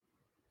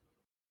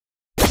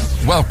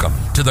Welcome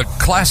to the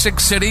Classic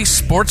City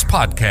Sports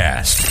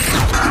Podcast.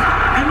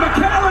 And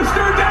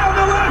McAllister down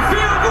the left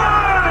field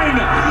line.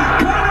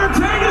 Connor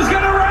Tate is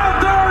going to round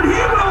third.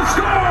 He will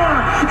score.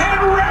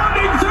 And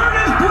rounding third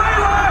is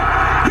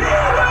Blaylock. He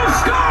will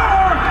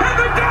score. And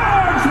the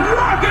Dogs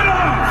walk it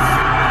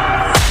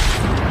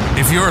off.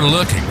 If you're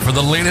looking for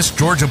the latest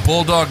Georgia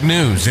Bulldog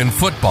news in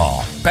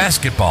football,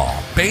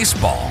 basketball,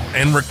 baseball,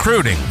 and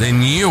recruiting,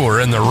 then you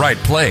are in the right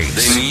place.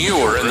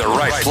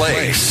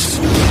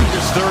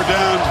 It's third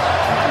down,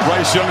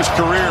 Bryce Young's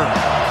career.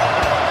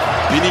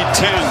 You need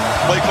 10,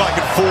 play clock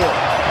at 4.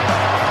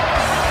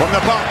 From the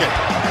pocket,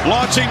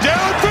 launching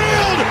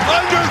downfield,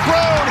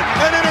 underthrown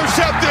and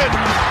intercepted.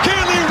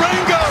 Kelee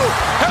Ringo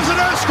has an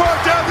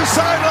escort down the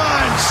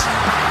sidelines.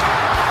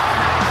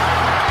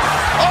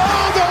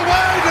 All the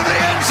way to the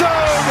end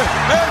zone,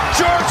 and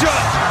Georgia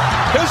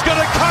is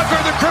going to conquer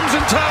the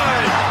Crimson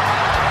Tide.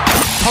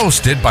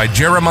 Hosted by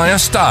Jeremiah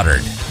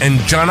Stoddard and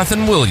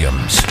Jonathan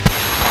Williams.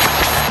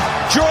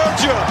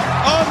 Georgia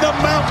on the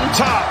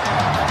mountaintop.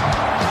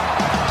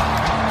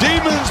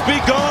 Demons be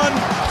gone,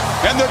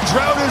 and the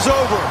drought is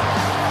over.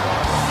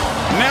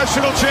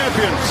 National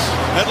champions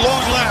at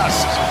long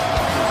last.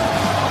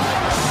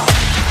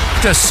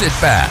 Just sit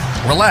back,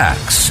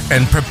 relax,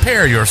 and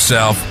prepare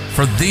yourself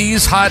for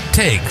these hot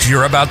takes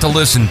you're about to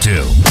listen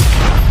to.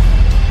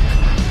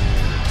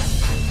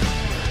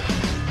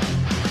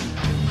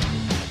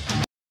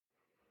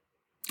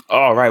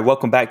 All right,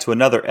 welcome back to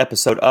another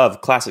episode of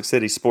Classic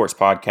City Sports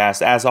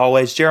Podcast. As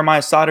always,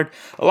 Jeremiah Stoddard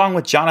along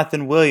with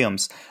Jonathan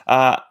Williams.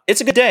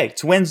 It's a good day.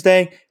 It's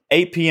Wednesday,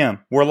 8 p.m.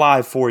 We're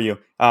live for you.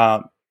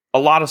 A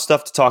lot of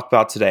stuff to talk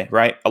about today,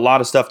 right? A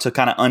lot of stuff to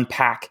kind of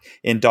unpack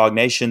in Dog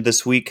Nation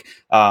this week.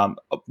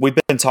 We've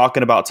been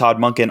talking about Todd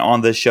Monken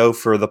on this show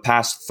for the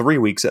past 3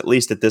 weeks, at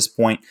least at this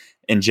point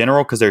in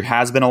general, because there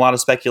has been a lot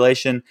of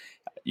speculation.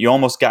 You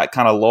almost got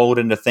kind of lulled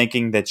into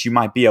thinking that you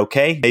might be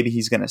okay. Maybe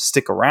he's going to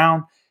stick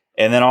around.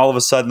 And then all of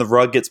a sudden, the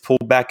rug gets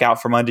pulled back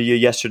out from under you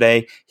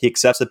yesterday. He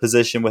accepts a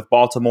position with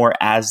Baltimore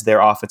as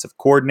their offensive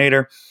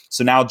coordinator.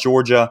 So now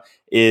Georgia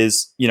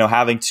is,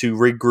 having to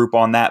regroup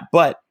on that.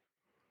 But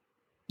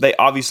they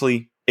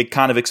obviously, it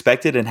kind of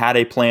expected and had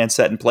a plan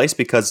set in place,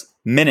 because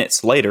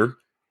minutes later,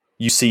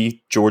 you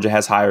see Georgia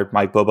has hired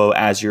Mike Bobo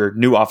as your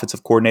new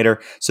offensive coordinator.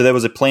 So there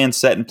was a plan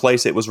set in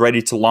place. It was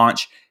ready to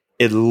launch.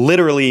 It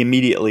literally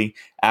immediately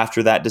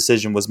after that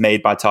decision was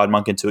made by Todd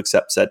Monken to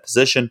accept said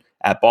position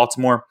at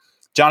Baltimore.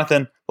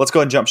 Jonathan, let's go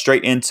ahead and jump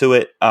straight into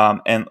it,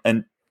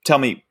 and tell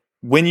me,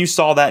 when you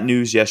saw that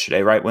news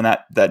yesterday, right, when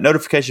that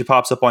notification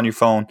pops up on your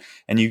phone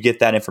and you get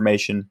that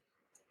information,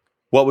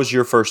 what was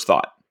your first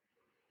thought?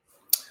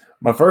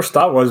 My first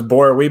thought was,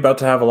 boy, are we about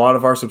to have a lot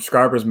of our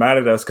subscribers mad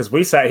at us, because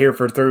we sat here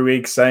for 3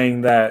 weeks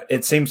saying that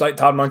it seems like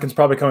Todd Monken's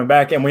probably coming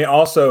back, and we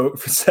also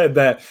said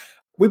that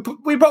we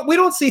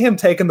don't see him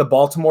taking the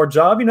Baltimore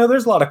job.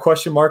 There's a lot of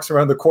question marks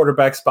around the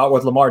quarterback spot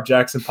with Lamar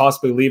Jackson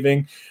possibly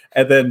leaving.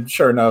 And then,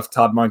 sure enough,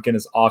 Todd Monken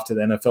is off to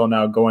the NFL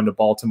now, going to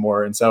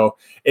Baltimore. And so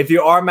if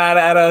you are mad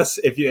at us,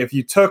 if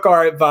you took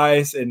our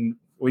advice and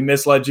we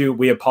misled you,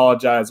 we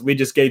apologize. We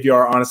just gave you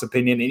our honest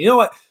opinion. And you know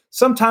what?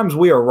 Sometimes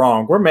we are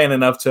wrong. We're man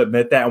enough to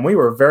admit that. And we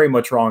were very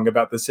much wrong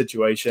about the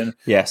situation.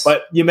 Yes.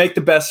 But you make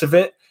the best of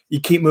it. You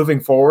keep moving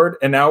forward.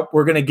 And now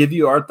we're going to give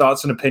you our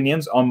thoughts and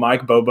opinions on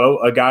Mike Bobo,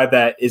 a guy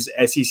that is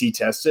SEC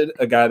tested,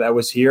 a guy that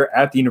was here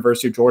at the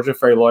University of Georgia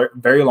for a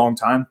very long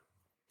time,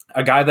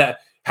 a guy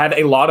that had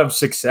a lot of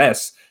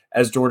success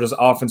as Georgia's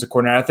offensive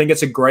coordinator. I think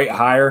it's a great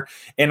hire.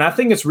 And I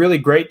think it's really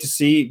great to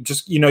see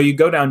just, you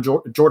go down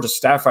Georgia's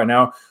staff right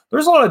now.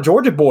 There's a lot of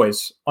Georgia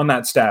boys on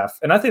that staff.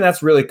 And I think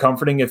that's really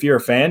comforting if you're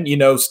a fan.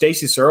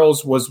 Stacey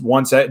Searles was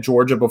once at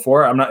Georgia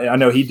before. I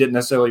know he didn't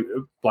necessarily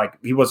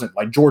he wasn't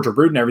like Georgia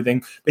root and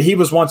everything, but he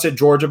was once at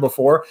Georgia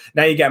before.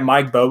 Now you got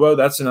Mike Bobo.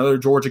 That's another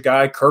Georgia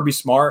guy. Kirby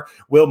Smart,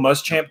 Will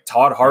Muschamp,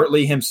 Todd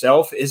Hartley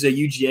himself is a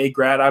UGA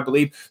grad, I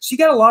believe. So you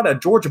got a lot of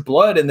Georgia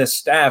blood in this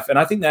staff. And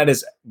I think that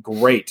is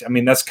great. I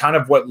mean, that's kind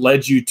of what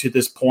led you to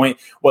this point,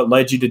 what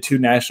led you to 2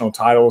 national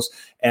titles.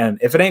 And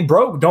if it ain't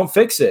broke, don't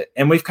fix it.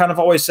 And we've kind of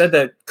always said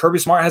that Kirby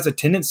Smart has a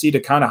tendency to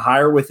kind of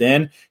hire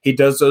within. He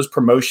does those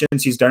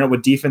promotions. He's done it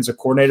with defensive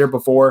coordinator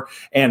before.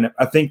 And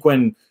I think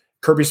when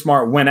Kirby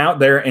Smart went out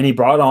there and he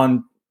brought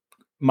on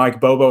Mike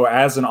Bobo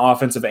as an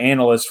offensive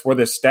analyst for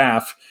this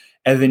staff,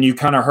 and then you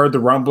kind of heard the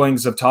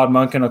rumblings of Todd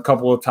Monken a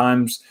couple of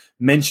times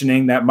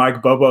mentioning that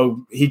Mike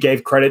Bobo, he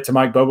gave credit to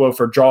Mike Bobo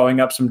for drawing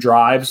up some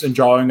drives and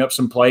drawing up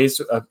some plays,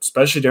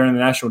 especially during the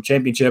national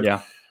championship.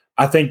 Yeah.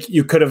 I think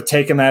you could have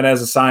taken that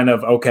as a sign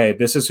of, okay,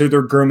 this is who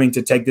they're grooming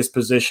to take this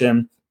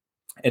position.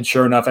 And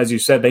sure enough, as you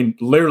said, they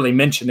literally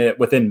mentioned it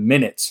within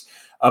minutes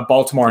of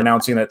Baltimore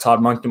announcing that Todd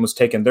Monken was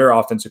taking their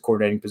offensive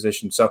coordinating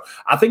position. So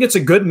I think it's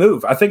a good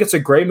move. I think it's a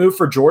great move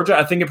for Georgia.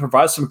 I think it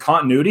provides some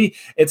continuity.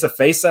 It's a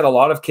face that a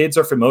lot of kids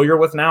are familiar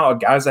with now,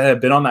 guys that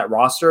have been on that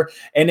roster.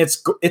 And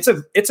it's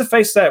a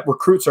face that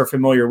recruits are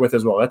familiar with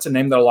as well. That's a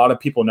name that a lot of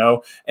people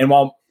know. And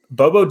while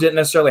Bobo didn't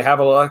necessarily have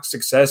a lot of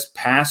success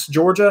past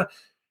Georgia,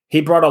 he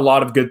brought a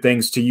lot of good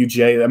things to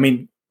UGA. I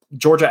mean,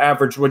 Georgia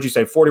averaged, what'd you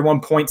say,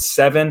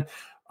 41.7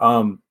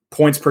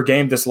 points per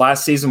game this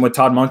last season with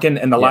Todd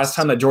Monken, and the last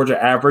time that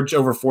Georgia averaged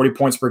over 40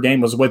 points per game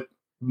was with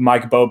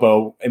Mike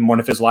Bobo in one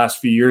of his last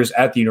few years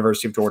at the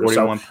University of Georgia.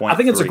 So I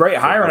think it's a great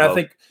hire, and I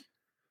think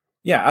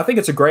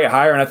it's a great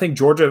hire, and I think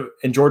Georgia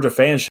and Georgia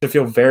fans should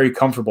feel very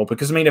comfortable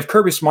because, I mean, if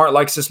Kirby Smart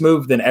likes this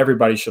move, then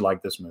everybody should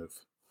like this move.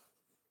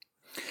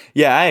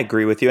 Yeah, I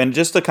agree with you. And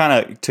just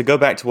to go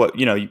back to what,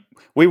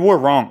 we were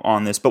wrong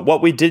on this, but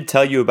what we did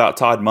tell you about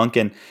Todd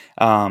Monken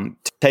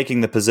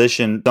taking the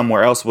position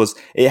somewhere else was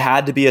it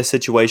had to be a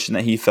situation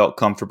that he felt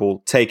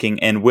comfortable taking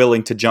and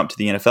willing to jump to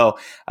the NFL.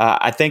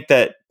 I think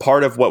that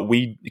part of what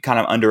we kind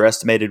of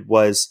underestimated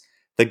was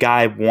the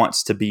guy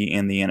wants to be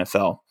in the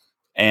NFL.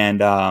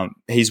 And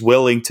he's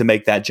willing to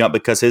make that jump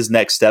because his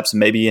next steps,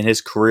 maybe in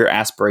his career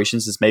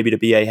aspirations, is maybe to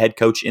be a head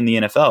coach in the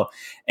NFL.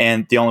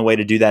 And the only way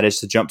to do that is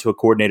to jump to a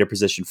coordinator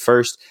position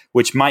first,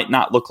 which might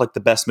not look like the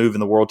best move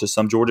in the world to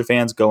some Georgia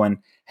fans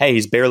going, hey,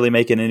 he's barely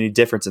making any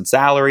difference in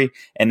salary.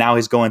 And now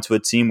he's going to a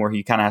team where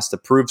he kind of has to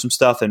prove some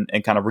stuff and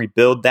kind of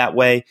rebuild that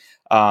way.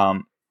 I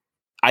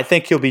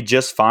think he'll be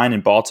just fine in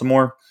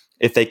Baltimore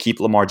if they keep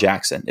Lamar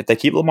Jackson. If they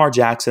keep Lamar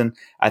Jackson,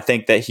 I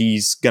think that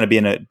he's going to be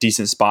in a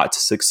decent spot to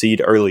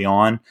succeed early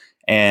on.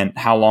 And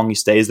how long he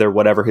stays there,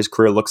 whatever his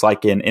career looks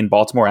like in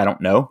Baltimore, I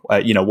don't know.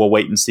 We'll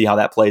wait and see how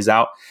that plays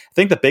out. I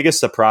think the biggest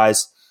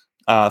surprise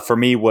for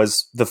me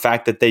was the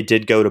fact that they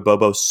did go to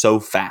Bobo so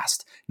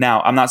fast.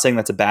 Now, I'm not saying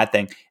that's a bad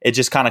thing. It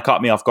just kind of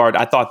caught me off guard.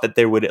 I thought that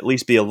there would at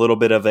least be a little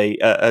bit of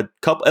a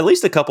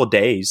couple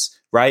days,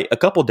 right? A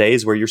couple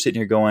days where you're sitting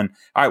here going,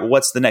 all right, well,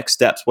 what's the next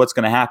steps? What's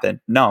going to happen?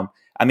 No.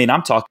 I mean,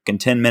 I'm talking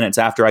 10 minutes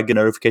after I get a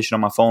notification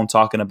on my phone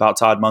talking about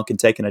Todd Monken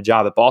taking a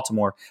job at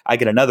Baltimore. I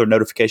get another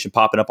notification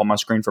popping up on my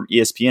screen from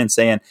ESPN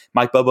saying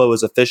Mike Bobo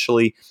is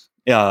officially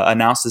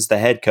announced as the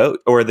head coach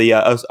or the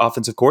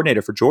offensive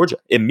coordinator for Georgia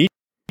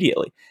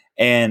immediately.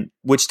 And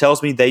which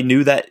tells me they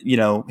knew that,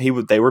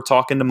 they were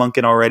talking to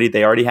Monken already.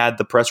 They already had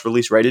the press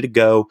release ready to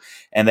go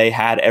and they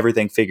had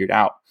everything figured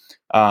out.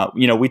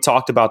 We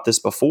talked about this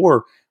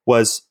before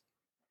was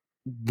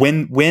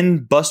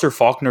when Buster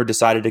Faulkner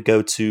decided to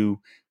go to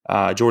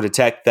Georgia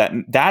Tech,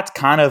 that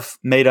kind of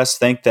made us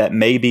think that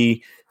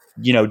maybe,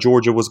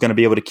 Georgia was going to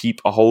be able to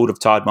keep a hold of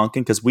Todd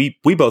Monken because we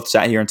both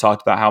sat here and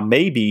talked about how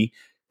maybe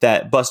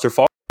that Buster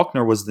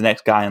Faulkner was the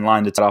next guy in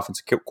line to take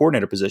offensive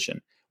coordinator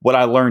position. What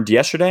I learned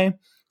yesterday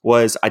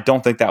was I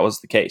don't think that was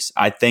the case.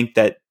 I think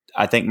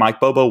Mike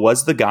Bobo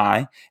was the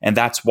guy, and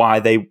that's why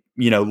they,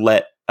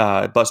 let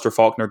Buster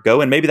Faulkner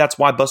go. And maybe that's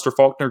why Buster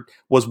Faulkner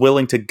was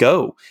willing to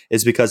go,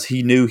 is because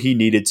he knew he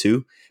needed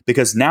to.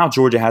 Because now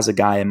Georgia has a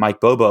guy in Mike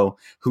Bobo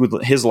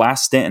who his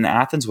last stint in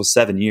Athens was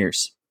 7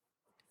 years.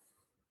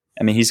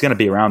 I mean, he's going to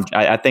be around.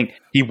 I think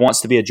he wants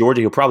to be at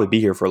Georgia. He'll probably be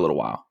here for a little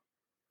while.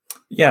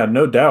 Yeah,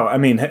 no doubt. I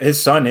mean,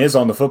 his son is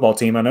on the football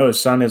team. I know his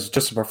son is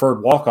just a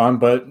preferred walk-on,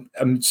 but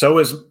so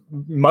is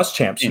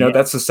Muschamp.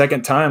 That's the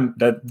second time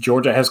that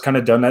Georgia has kind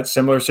of done that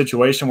similar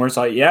situation where it's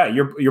like, yeah,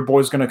 your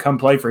boy's going to come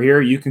play for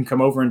here. You can come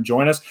over and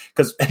join us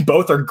because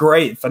both are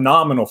great,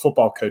 phenomenal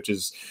football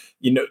coaches.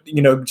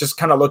 Just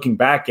kind of looking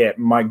back at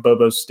Mike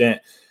Bobo's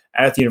stint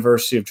at the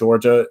University of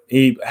Georgia,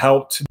 he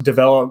helped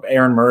develop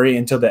Aaron Murray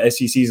into the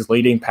SEC's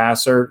leading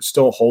passer,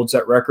 still holds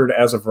that record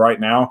as of right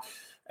now.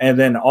 And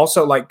then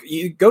also,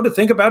 you go to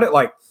think about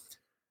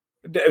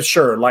it,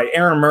 sure,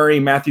 Aaron Murray,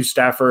 Matthew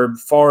Stafford,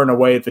 far and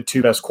away the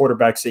two best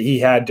quarterbacks that he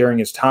had during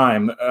his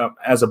time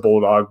as a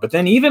Bulldog. But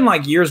then even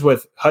years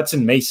with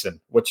Hudson Mason,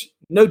 which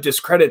no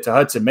discredit to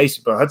Hudson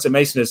Mason, but Hudson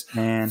Mason is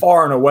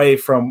far and away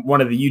from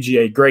one of the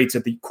UGA greats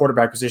at the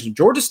quarterback position.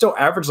 Georgia still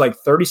averaged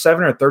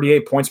 37 or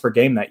 38 points per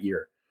game that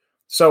year.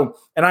 So,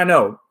 and I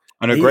know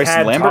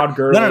Grayson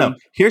Lambert. No.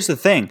 Here's the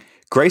thing.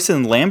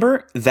 Grayson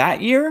Lambert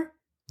that year,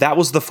 that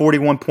was the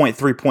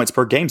 41.3 points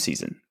per game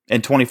season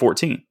in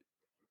 2014.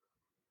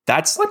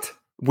 That's what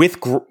with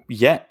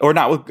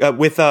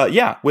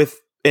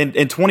in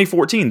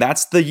 2014.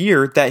 That's the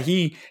year that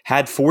he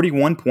had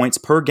 41 points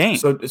per game.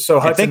 So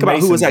Hudson think about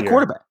Mason's who was that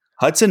year.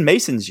 Hudson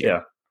Mason's year.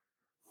 Yeah.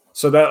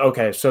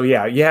 So you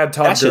had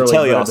Todd. That should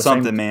tell you all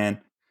something, man.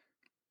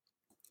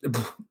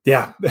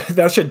 Yeah,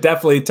 that should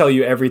definitely tell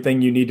you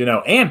everything you need to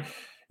know. And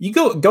you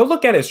go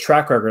look at his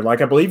track record.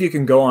 I believe you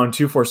can go on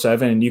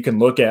 247 and you can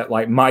look at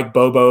Mike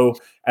Bobo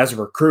as a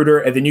recruiter,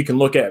 and then you can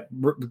look at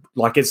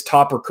his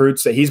top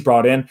recruits that he's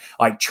brought in.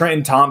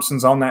 Trenton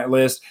Thompson's on that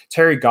list,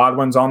 Terry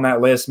Godwin's on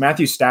that list,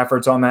 Matthew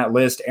Stafford's on that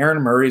list,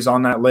 Aaron Murray's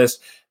on that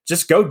list.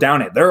 Just go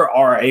down it. There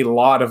are a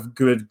lot of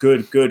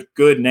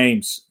good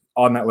names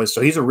on that list.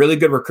 So he's a really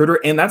good recruiter,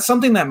 and that's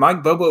something that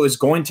Mike Bobo is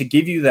going to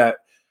give you that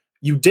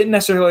you didn't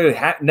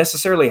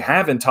necessarily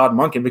have in Todd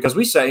Monken, because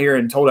we sat here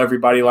and told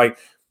everybody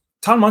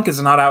Todd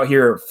Monken's not out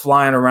here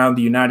flying around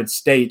the United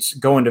States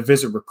going to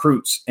visit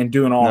recruits and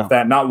doing all of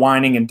that, not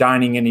whining and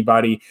dining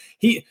anybody.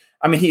 He's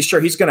going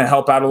to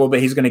help out a little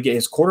bit. He's going to get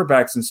his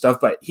quarterbacks and stuff,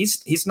 but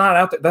he's not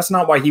out there. That's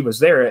not why he was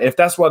there. If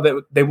that's what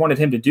they wanted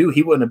him to do,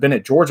 he wouldn't have been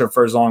at Georgia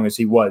for as long as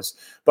he was.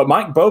 But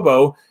Mike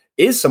Bobo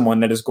is someone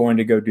that is going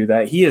to go do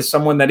that. He is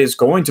someone that is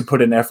going to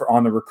put an effort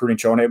on the recruiting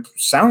trail. And it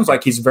sounds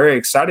like he's very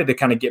excited to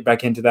kind of get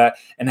back into that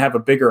and have a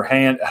bigger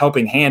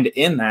helping hand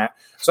in that.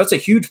 So that's a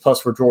huge plus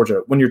for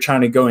Georgia when you're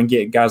trying to go and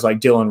get guys like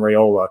Dylan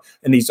Raiola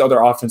and these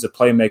other offensive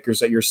playmakers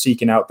that you're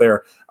seeking out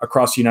there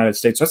across the United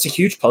States. So that's a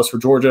huge plus for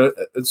Georgia.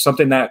 It's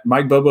something that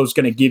Mike Bobo is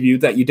going to give you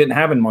that you didn't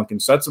have in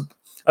Monken. So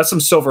that's some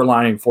silver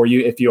lining for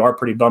you if you are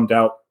pretty bummed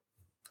out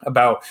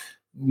about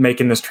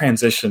making this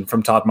transition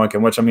from Todd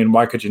Monken, which, I mean,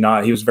 why could you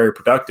not? He was very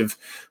productive.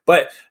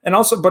 But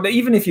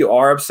even if you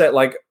are upset,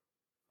 like,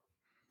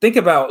 think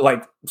about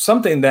like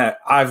something that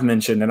I've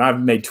mentioned, and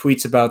I've made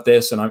tweets about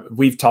this, and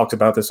we've talked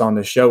about this on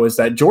this show, is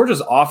that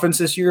Georgia's offense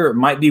this year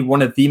might be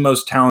one of the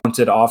most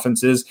talented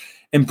offenses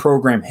in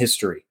program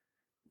history.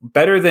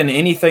 Better than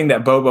anything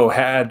that Bobo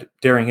had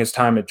during his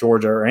time at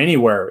Georgia or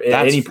anywhere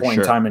at any point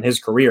in time in his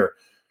career.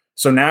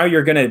 So now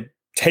you're going to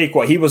take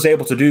what he was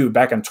able to do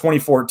back in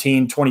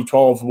 2014,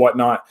 2012,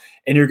 whatnot,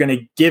 and you're going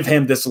to give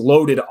him this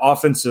loaded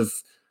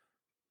offensive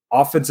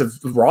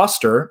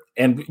roster,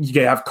 and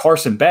you have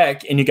Carson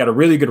Beck, and you got a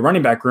really good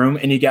running back room,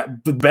 and you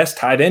got the best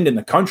tight end in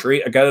the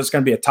country, a guy that's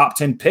going to be a top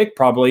 10 pick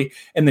probably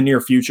in the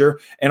near future,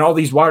 and all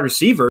these wide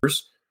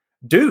receivers,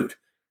 dude.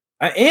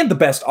 And the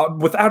best,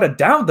 without a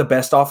doubt, the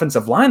best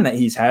offensive line that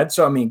he's had.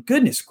 So, I mean,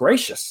 goodness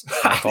gracious,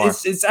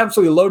 it's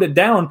absolutely loaded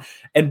down.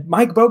 And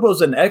Mike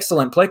Bobo's an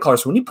excellent play caller.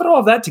 So when you put all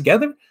of that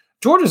together,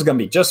 Georgia's going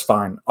to be just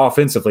fine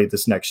offensively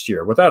this next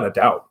year, without a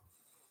doubt.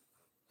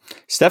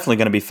 It's definitely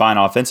going to be fine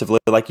offensively.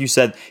 Like you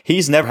said,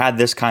 he's never had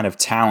this kind of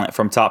talent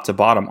from top to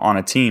bottom on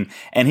a team,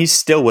 and he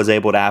still was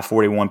able to have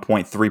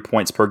 41.3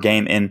 points per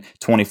game in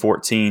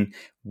 2014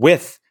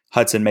 with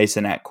Hudson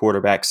Mason at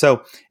quarterback.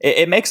 So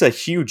it makes a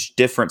huge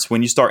difference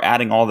when you start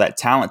adding all that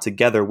talent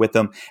together with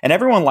them. And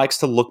everyone likes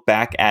to look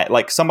back at,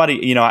 like,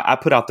 somebody, I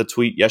put out the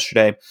tweet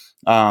yesterday,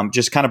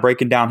 just kind of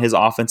breaking down his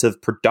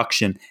offensive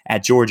production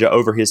at Georgia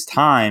over his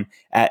time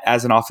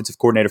as an offensive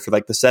coordinator for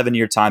like the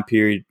 7-year time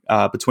period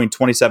between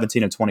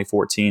 2017 and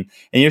 2014.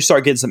 And you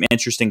start getting some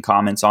interesting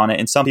comments on it.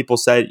 And some people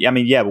said,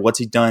 but what's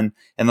he done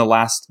in the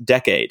last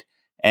decade?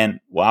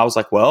 And I was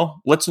like,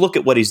 well, let's look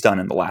at what he's done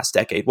in the last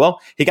decade. Well,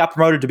 he got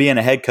promoted to being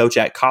a head coach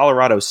at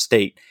Colorado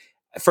State.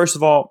 First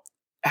of all,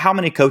 how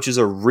many coaches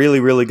are really,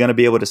 really going to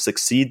be able to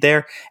succeed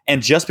there?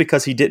 And just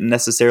because he didn't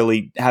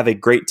necessarily have a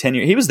great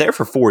tenure, he was there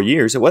for 4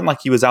 years. It wasn't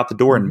like he was out the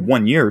door in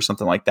 1 year or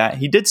something like that.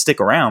 He did stick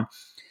around.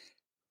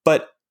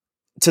 But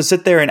to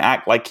sit there and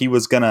act like he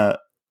was going to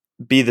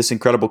be this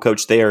incredible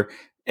coach there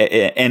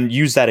and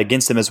use that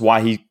against him as why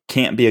he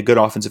can't be a good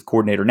offensive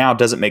coordinator now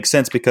doesn't make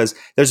sense, because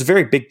there's a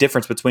very big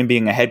difference between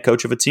being a head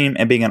coach of a team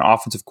and being an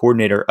offensive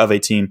coordinator of a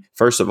team,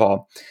 first of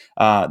all.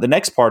 The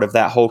next part of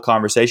that whole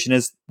conversation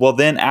is, well,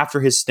 then after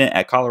his stint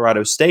at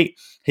Colorado State,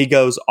 he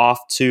goes off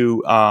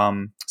to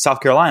South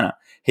Carolina.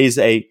 He's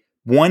a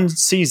 1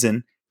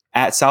 season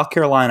at South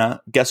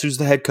Carolina. Guess who's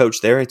the head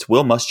coach there? It's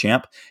Will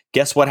Muschamp.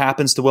 Guess what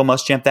happens to Will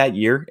Muschamp that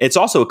year? It's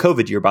also a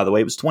COVID year, by the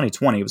way. It was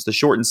 2020. It was the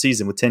shortened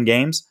season with 10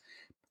 games.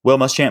 Will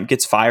Muschamp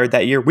gets fired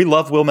that year. We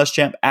love Will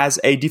Muschamp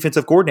as a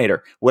defensive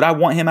coordinator. Would I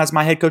want him as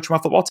my head coach of my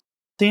football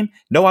team?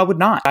 No, I would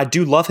not. I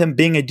do love him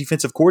being a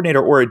defensive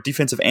coordinator or a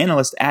defensive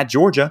analyst at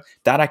Georgia.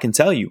 That I can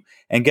tell you.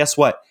 And guess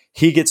what?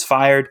 He gets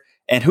fired.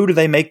 And who do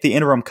they make the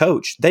interim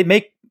coach? They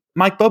make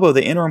Mike Bobo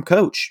the interim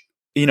coach,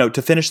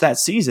 to finish that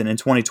season in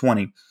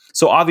 2020.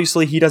 So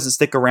obviously he doesn't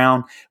stick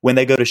around when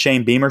they go to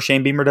Shane Beamer.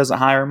 Shane Beamer doesn't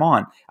hire him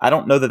on. I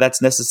don't know that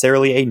that's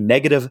necessarily a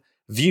negative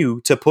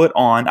view to put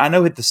on. I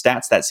know that the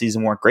stats that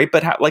season weren't great,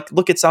 but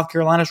look at South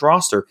Carolina's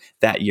roster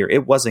that year.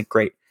 It wasn't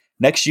great.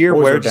 Next year,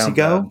 where does he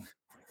go? Bad.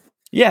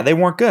 Yeah, they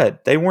weren't good.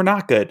 They were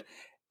not good.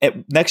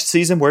 Next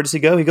season, where does he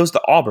go? He goes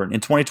to Auburn in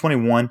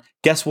 2021.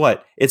 Guess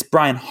what? It's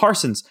Brian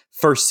Harsin's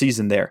first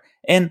season there.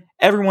 And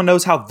everyone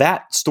knows how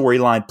that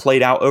storyline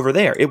played out over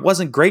there. It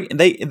wasn't great. And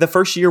the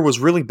first year was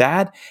really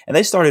bad. And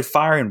they started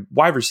firing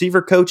wide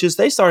receiver coaches.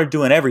 They started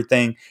doing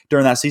everything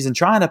during that season,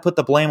 trying to put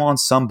the blame on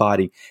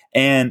somebody.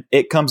 And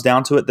it comes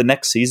down to it the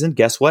next season.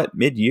 Guess what?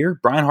 Mid-year,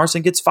 Brian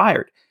Harsin gets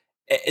fired.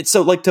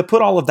 So to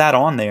put all of that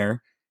on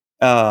there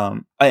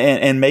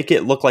and make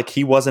it look like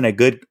he wasn't a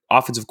good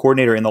offensive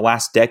coordinator in the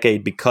last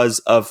decade because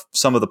of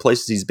some of the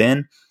places he's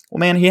been. Well,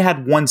 man, he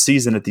had 1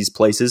 season at these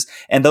places,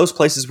 and those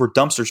places were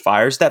dumpster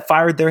fires that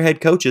fired their head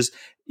coaches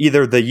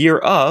either the year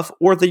of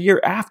or the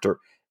year after.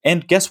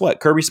 And guess what?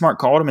 Kirby Smart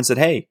called him and said,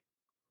 hey,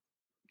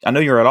 I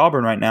know you're at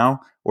Auburn right now,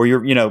 or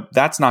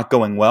that's not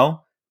going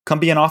well. Come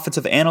be an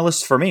offensive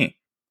analyst for me.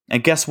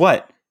 And guess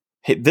what?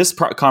 This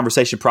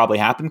conversation probably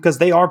happened because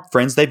they are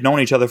friends. They've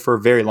known each other for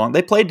very long.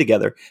 They played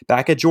together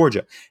back at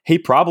Georgia. He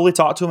probably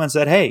talked to him and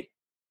said, hey,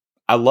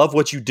 I love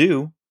what you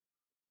do.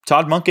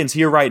 Todd Monken's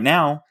here right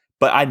now,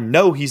 but I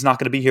know he's not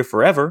going to be here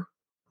forever.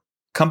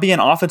 Come be an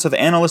offensive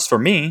analyst for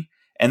me,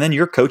 and then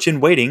you're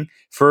coaching, waiting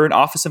for an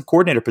offensive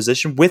coordinator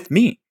position with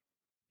me.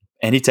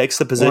 And he takes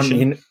the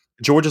position.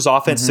 Georgia's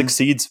offense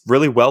succeeds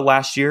really well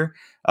last year.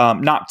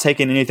 Not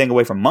taking anything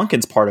away from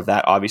Monken's part of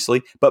that,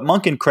 obviously, but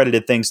Monken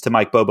credited things to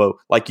Mike Bobo,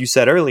 like you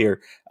said earlier.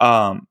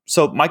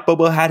 So Mike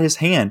Bobo had his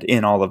hand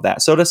in all of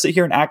that. So to sit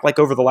here and act like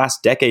over the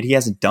last decade he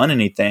hasn't done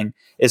anything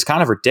is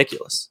kind of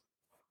ridiculous.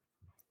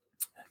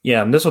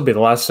 Yeah, and this will be the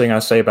last thing I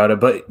say about it.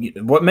 But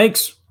what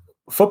makes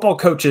football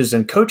coaches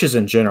and coaches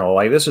in general,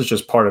 like this is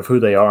just part of who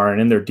they are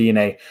and in their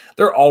DNA,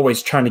 they're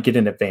always trying to get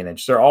an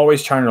advantage. They're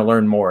always trying to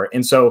learn more.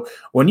 And so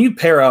when you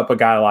pair up a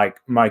guy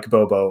like Mike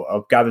Bobo,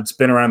 a guy that's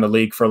been around the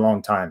league for a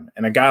long time,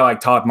 and a guy like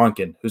Todd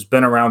Monken, who's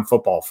been around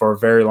football for a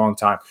very long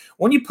time,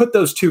 when you put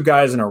those two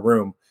guys in a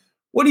room,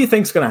 what do you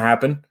think's going to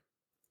happen?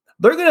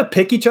 They're going to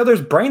pick each other's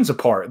brains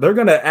apart. They're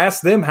going to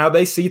ask them how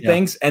they see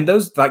things, and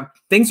those like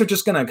things are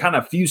just going to kind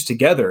of fuse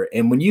together.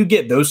 And when you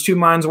get those two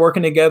minds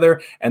working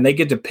together and they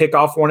get to pick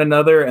off one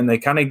another and they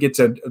kind of get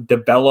to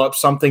develop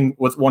something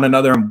with one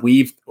another and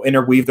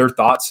interweave their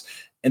thoughts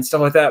and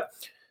stuff like that,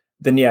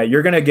 then yeah,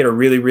 you're going to get a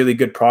really, really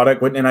good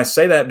product. And I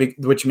say that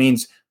which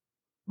means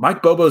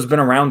Mike Bobo's been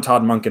around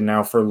Todd Monken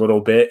now for a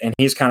little bit, and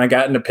he's kind of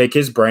gotten to pick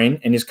his brain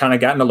and he's kind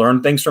of gotten to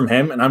learn things from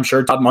him. And I'm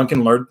sure Todd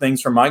Monken learned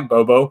things from Mike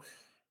Bobo.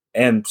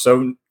 And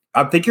so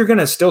I think you're going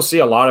to still see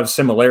a lot of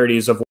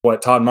similarities of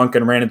what Todd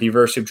Monken ran at the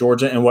University of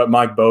Georgia and what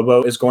Mike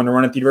Bobo is going to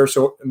run at the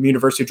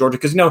University of Georgia.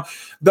 Because,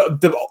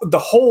 the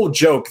whole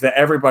joke that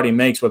everybody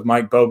makes with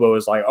Mike Bobo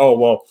is like, oh,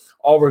 well,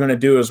 all we're going to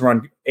do is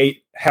run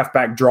 8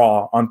 halfback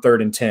draw on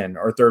 3rd and 10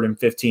 or 3rd and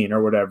 15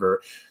 or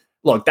whatever.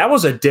 Look, that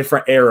was a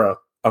different era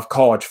of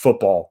college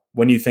football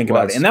when you think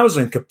about it. And that was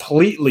a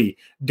completely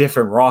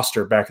different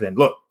roster back then.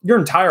 Look, your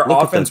entire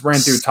offense ran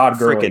through Todd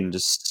Gurley. Freaking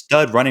just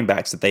stud running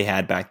backs that they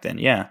had back then.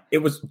 Yeah. It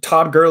was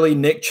Todd Gurley,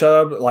 Nick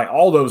Chubb, like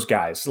all those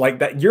guys. Like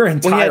that, your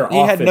entire he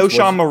had no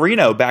Sean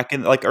Marino back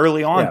in like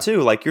early on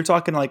too. Like you're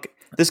talking like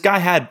this guy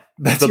had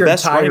the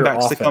best running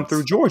backs to come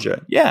through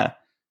Georgia. Yeah.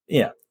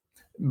 Yeah.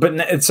 But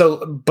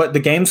the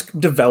game's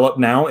developed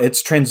now.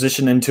 It's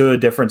transitioned into a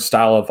different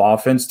style of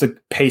offense. The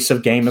pace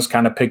of game has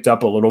kind of picked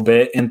up a little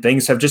bit, and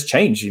things have just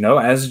changed,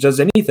 as does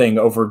anything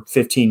over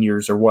 15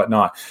 years or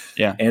whatnot.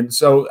 Yeah. And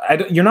so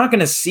you're not going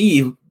to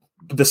see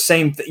the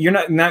same thing.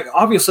 You're not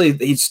obviously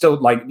he's still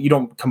like, you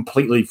don't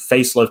completely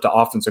facelift the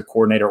offensive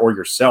coordinator or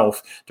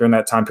yourself during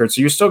that time period. So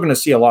you're still going to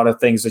see a lot of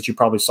things that you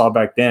probably saw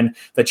back then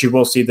that you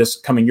will see this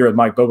coming year with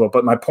Mike Bobo.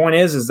 But my point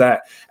is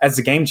that as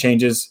the game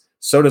changes,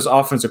 so does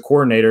offensive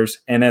coordinators.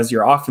 And as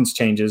your offense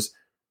changes,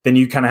 then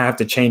you kind of have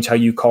to change how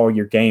you call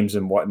your games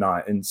and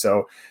whatnot. And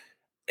so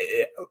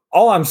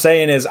all I'm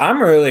saying is I'm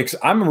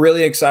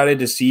really excited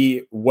to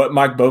see what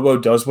Mike Bobo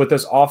does with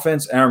this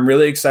offense. And I'm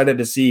really excited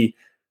to see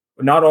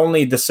not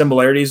only the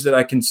similarities that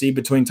I can see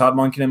between Todd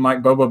Monken and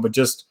Mike Bobo, but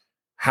just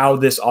how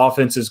this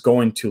offense is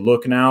going to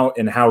look now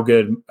and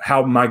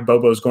how Mike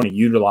Bobo is going to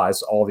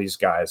utilize all these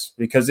guys,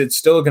 because it's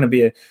still going to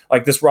be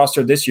like this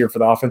roster this year for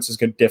the offense is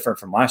going to be different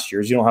from last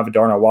year's. You don't have a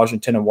Darnell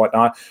Washington and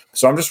whatnot.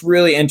 So I'm just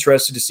really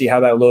interested to see how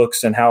that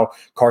looks and how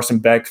Carson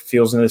Beck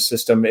feels in this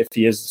system, if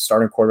he is the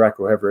starting quarterback,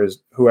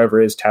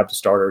 whoever is tabbed to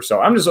starter. So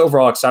I'm just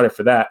overall excited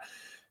for that.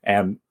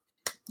 And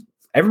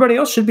everybody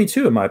else should be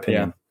too, in my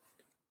opinion. Yeah.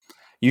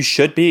 You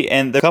should be.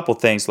 And there are a couple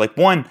things. Like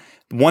one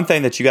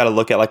thing that you got to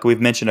look at, like we've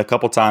mentioned a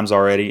couple times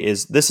already,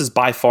 is this is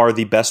by far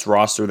the best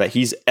roster that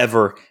he's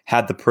ever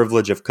had the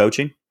privilege of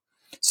coaching.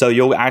 So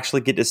you'll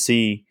actually get to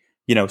see,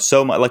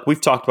 so much. Like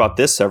we've talked about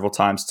this several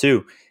times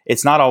too.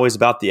 It's not always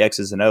about the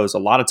X's and O's. A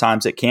lot of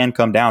times it can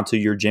come down to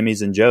your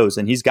Jimmies and Joes.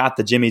 And he's got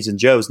the Jimmies and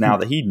Joes now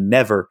that he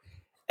never,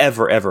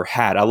 ever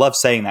had. I love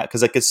saying that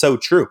because it's so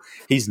true.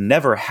 He's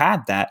never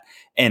had that.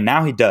 And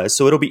now he does.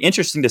 So it'll be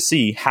interesting to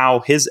see how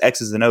his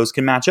X's and O's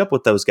can match up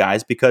with those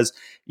guys, because,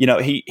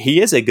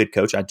 he is a good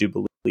coach, I do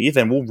believe,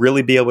 and we'll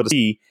really be able to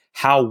see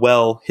how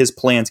well his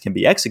plans can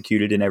be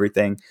executed and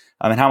everything,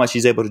 and how much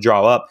he's able to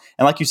draw up.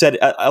 And like you said,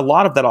 a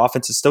lot of that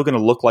offense is still going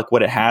to look like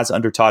what it has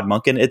under Todd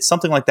Monken. It's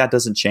something like that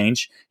doesn't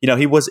change.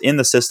 He was in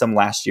the system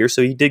last year,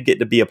 so he did get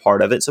to be a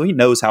part of it. So he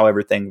knows how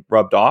everything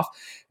rubbed off.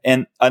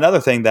 And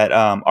another thing that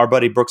our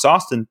buddy Brooks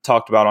Austin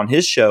talked about on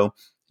his show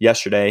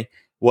yesterday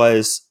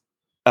was,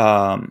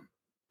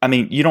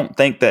 you don't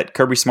think that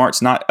Kirby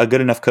Smart's not a good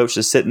enough coach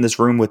to sit in this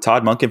room with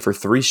Todd Monken for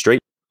 3 straight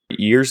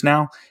years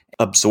now,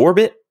 absorb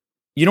it?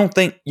 You don't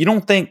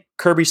think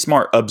Kirby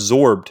Smart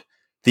absorbed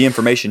the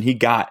information he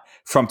got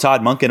from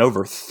Todd Monken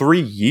over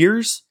 3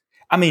 years?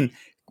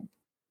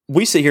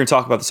 We sit here and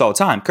talk about this all the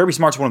time. Kirby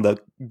Smart's one of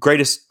the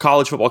greatest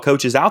college football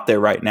coaches out there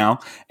right now,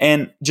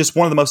 and just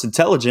one of the most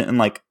intelligent,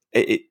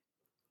 and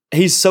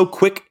he's so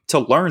quick to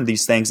learn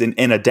these things and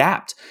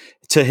adapt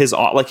to his,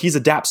 he's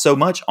adapted so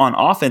much on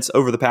offense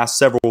over the past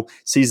several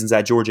seasons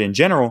at Georgia in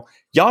general.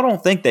 Y'all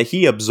don't think that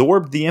he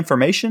absorbed the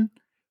information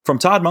from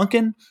Todd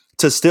Monken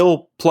to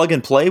still plug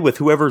and play with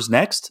whoever's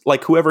next,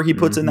 like whoever he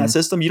puts in that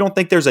system? You don't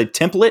think there's a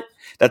template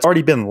that's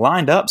already been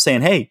lined up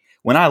saying, hey,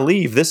 when I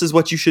leave, this is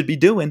what you should be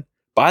doing,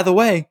 by the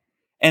way?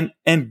 And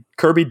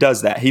Kirby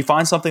does that. He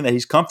finds something that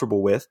he's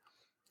comfortable with,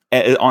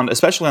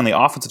 especially on the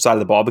offensive side of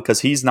the ball, because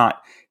he's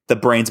not the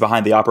brains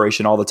behind the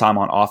operation all the time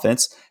on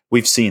offense.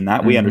 We've seen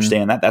that. We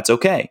understand that. That's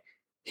okay.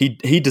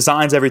 He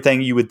designs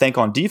everything you would think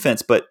on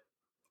defense, but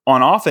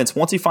on offense,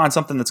 once he finds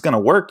something that's going to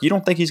work, you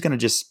don't think he's going to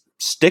just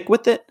stick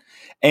with it?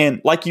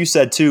 And like you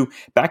said, too,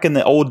 back in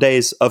the old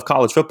days of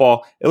college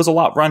football, it was a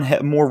lot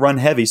more run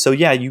heavy. So,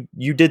 yeah,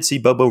 you did see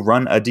Bobo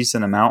run a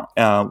decent amount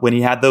when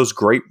he had those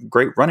great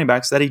running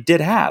backs that he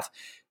did have.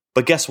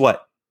 But guess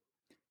what?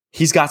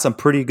 He's got some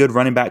pretty good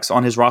running backs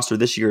on his roster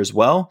this year as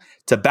well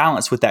to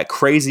balance with that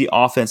crazy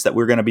offense that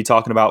we're going to be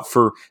talking about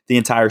for the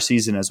entire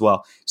season as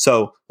well.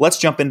 So let's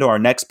jump into our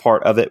next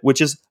part of it, which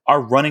is our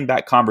running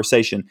back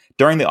conversation.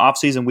 During the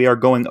offseason, we are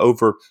going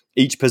over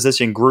each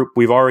position group.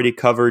 We've already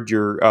covered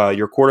your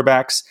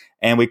quarterbacks,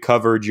 and we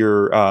covered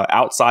your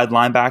outside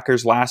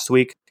linebackers last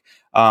week.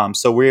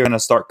 So we're going to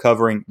start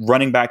covering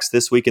running backs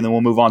this week, and then we'll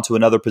move on to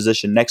another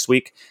position next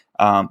week,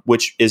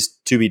 which is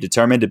to be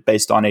determined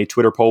based on a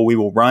Twitter poll we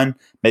will run.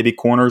 Maybe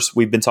corners.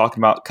 We've been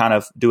talking about kind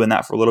of doing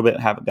that for a little bit.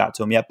 Haven't got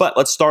to them yet. But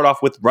let's start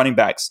off with running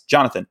backs.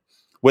 Jonathan,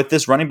 with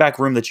this running back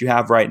room that you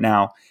have right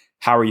now,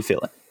 how are you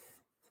feeling?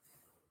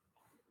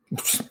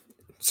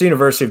 It's the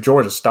University of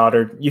Georgia,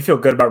 Stoddard. You feel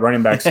good about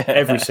running backs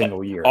every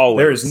single year.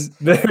 Always.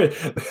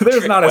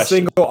 There's not a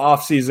single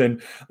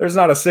offseason. There's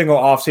not a single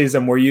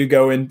offseason where you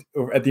go in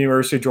at the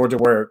University of Georgia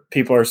where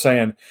people are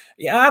saying,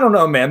 "Yeah, I don't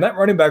know, man. That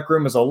running back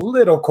room is a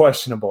little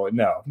questionable."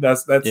 No,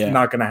 that's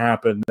not going to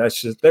happen.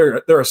 That's just they're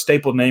a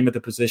staple name at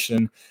the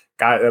position.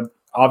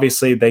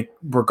 Obviously, they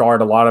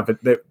regard a lot of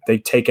it.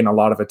 They've taken a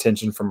lot of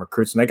attention from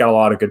recruits, and they got a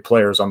lot of good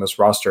players on this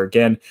roster.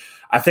 Again,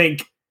 I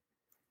think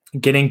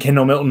getting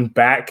Kendall Milton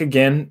back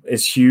again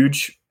is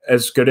huge,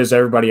 as good as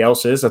everybody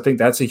else is. I think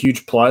that's a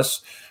huge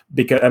plus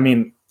because, I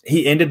mean,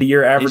 he ended the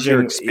year averaging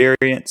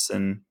experience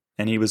and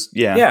he was,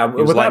 he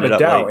was without a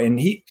doubt. Late. And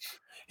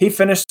he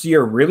finished the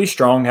year really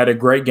strong, had a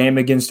great game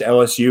against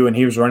LSU, and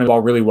he was running the ball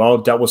really well,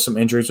 dealt with some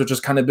injuries, which has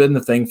kind of been the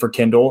thing for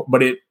Kendall.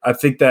 But I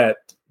think that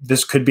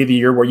this could be the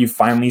year where you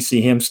finally see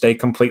him stay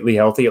completely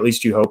healthy. At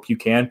least you hope you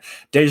can.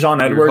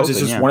 Dajon Edwards is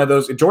just one of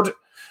those.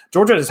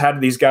 Georgia has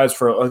had these guys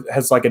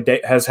has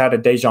had a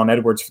Dajon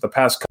Edwards for the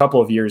past couple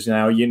of years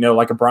now,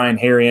 like a Brian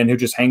Harrion who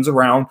just hangs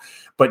around,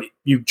 but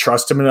you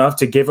trust him enough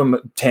to give him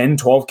 10,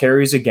 12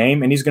 carries a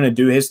game, and he's going to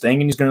do his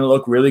thing, and he's going to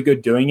look really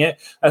good doing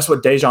it. That's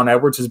what Dajon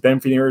Edwards has been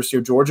for the University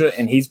of Georgia,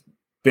 and he's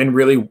been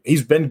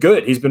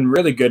good. He's been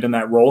really good in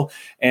that role,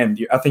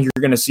 and I think you're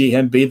going to see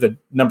him be the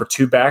number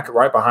 2 back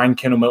right behind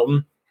Kendall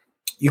Milton.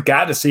 You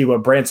got to see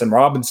what Branson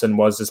Robinson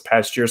was this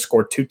past year,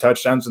 scored 2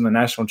 touchdowns in the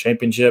national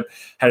championship,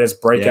 had his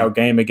breakout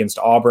game against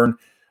Auburn.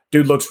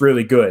 Dude looks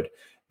really good.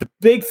 The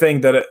big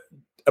thing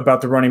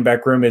about the running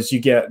back room is you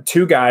get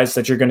 2 guys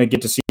that you're going to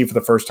get to see for the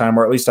first time,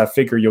 or at least I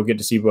figure you'll get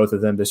to see both of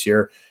them this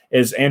year,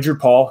 is Andrew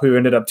Paul, who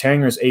ended up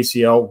tearing his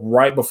ACL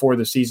right before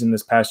the season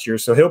this past year.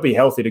 So he'll be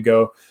healthy to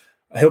go.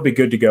 He'll be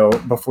good to go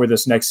before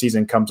this next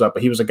season comes up.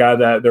 But he was a guy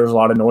that there was a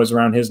lot of noise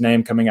around his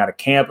name coming out of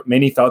camp.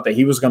 Many thought that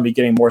he was going to be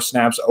getting more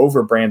snaps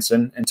over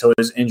Branson until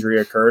his injury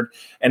occurred.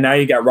 And now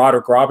you got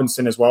Roderick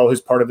Robinson as well, who's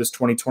part of this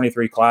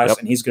 2023 class,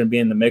 and he's going to be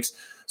in the mix.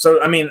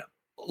 So, I mean,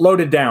 a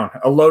loaded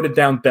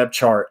down depth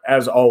chart,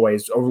 as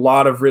always. A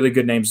lot of really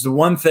good names. The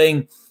one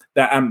thing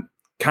that I'm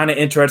kind of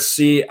interested to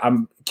see,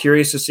 I'm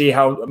curious to see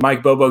how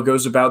Mike Bobo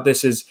goes about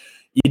this is,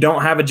 you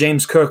don't have a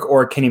James Cook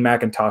or a Kenny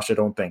McIntosh, I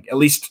don't think. At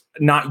least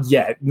not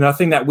yet.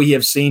 Nothing that we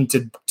have seen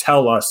to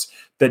tell us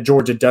that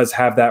Georgia does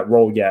have that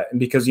role yet. And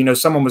because,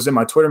 someone was in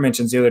my Twitter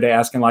mentions the other day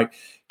asking, like,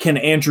 can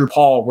Andrew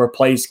Paul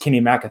replace Kenny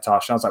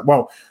McIntosh? And I was like,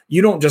 well,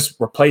 you don't just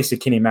replace a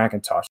Kenny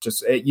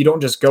McIntosh. You don't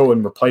just go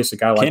and replace a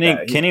guy like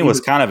that. Kenny was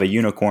kind of a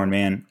unicorn,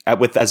 man,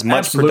 with as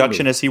much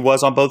production as he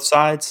was on both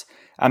sides.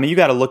 I mean, you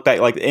got to look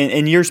back, like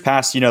in years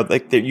past, you've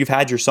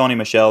had your Sony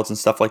Michels and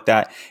stuff like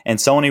that. And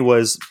Sony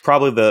was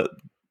probably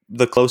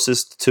the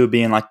closest to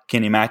being like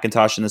Kenny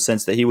McIntosh in the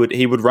sense that he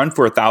would run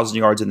for 1,000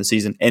 yards in the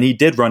season, and he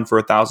did run for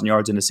 1,000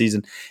 yards in the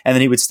season, and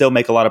then he would still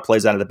make a lot of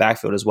plays out of the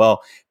backfield as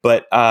well.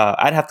 But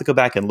I'd have to go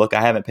back and look.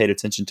 I haven't paid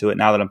attention to it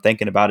now that I'm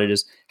thinking about it.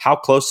 Is how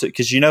close to,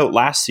 because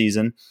last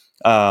season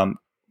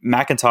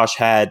McIntosh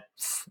had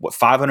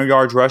 500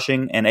 yards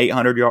rushing and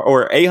 800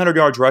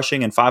 yards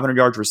rushing and 500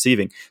 yards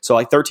receiving, so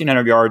like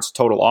 1,300 yards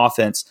total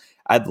offense.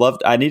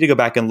 I need to go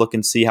back and look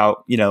and see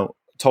how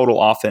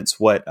total offense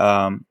what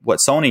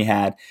Sony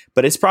had,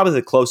 but it's probably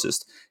the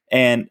closest.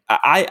 And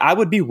I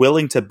would be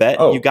willing to bet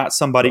you got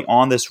somebody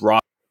on this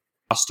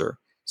roster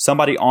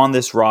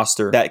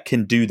that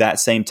can do that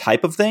same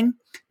type of thing.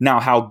 Now,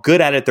 how good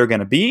at it they're going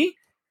to be,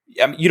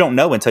 I mean, you don't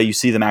know until you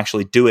see them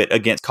actually do it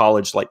against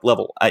college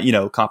level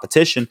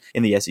competition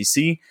in the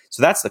SEC.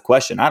 So that's the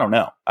question. I don't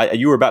know.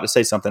 You were about to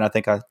say something. I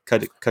think I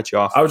cut you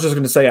off. I was just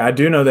going to say, I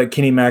do know that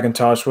Kenny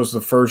McIntosh was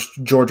the first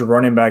Georgia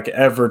running back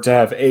ever to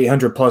have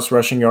 800 plus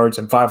rushing yards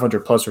and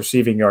 500 plus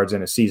receiving yards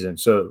in a season.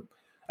 So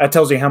that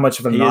tells you how much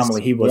of an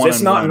anomaly he was.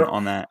 It's not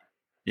on that.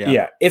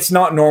 Yeah, it's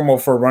not normal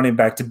for a running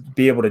back to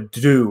be able to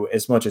do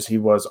as much as he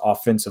was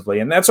offensively,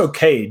 and that's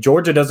okay.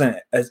 Georgia doesn't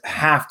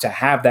have to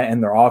have that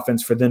in their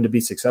offense for them to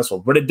be successful,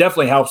 but it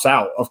definitely helps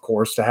out, of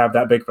course, to have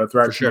that big of a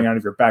threat coming out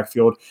of your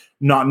backfield,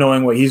 not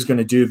knowing what he's going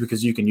to do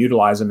because you can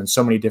utilize him in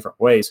so many different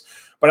ways.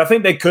 But I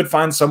think they could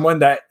find someone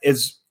that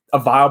is a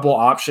viable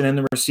option in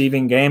the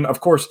receiving game. Of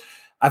course,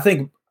 I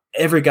think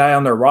every guy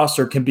on their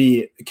roster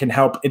can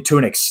help to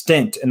an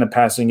extent in the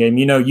passing game,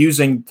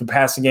 using the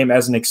passing game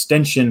as an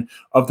extension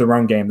of the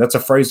run game. That's a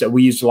phrase that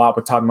we used a lot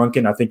with Todd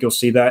Monken. I think you'll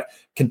see that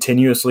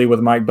continuously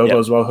with Mike Bobo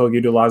as well. He'll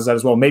utilize that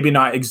as well. Maybe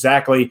not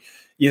exactly,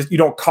 you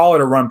don't call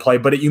it a run play,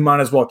 but you might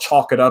as well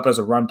chalk it up as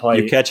a run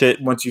play. You catch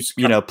it once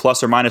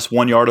plus or minus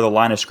 1 yard of the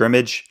line of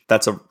scrimmage.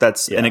 That's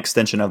an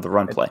extension of the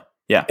run play.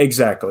 Yeah,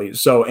 exactly.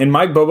 So, and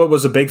Mike Bobo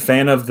was a big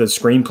fan of the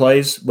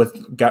screenplays with,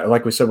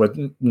 like we said, with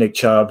Nick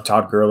Chubb,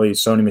 Todd Gurley,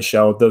 Sony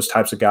Michel, those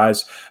types of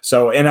guys.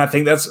 So, and I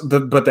think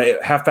but the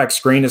halfback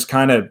screen is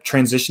kind of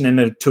transitioning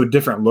into a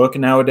different look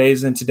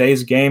nowadays in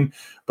today's game,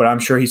 but I'm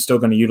sure he's still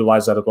going to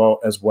utilize that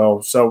as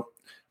well. So,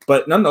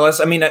 but nonetheless,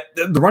 I mean,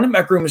 the running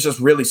back room is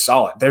just really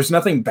solid. There's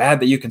nothing bad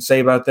that you can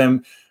say about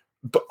them.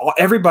 But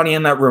everybody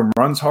in that room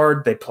runs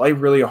hard. They play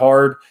really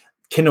hard.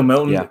 Kendall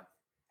Milton. Yeah.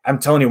 I'm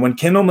telling you, when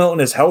Kendall Milton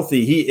is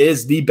healthy, he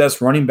is the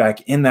best running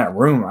back in that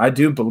room. I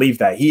do believe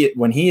that.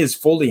 When he is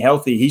fully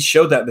healthy, he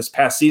showed that this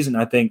past season,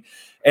 I think.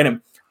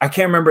 And I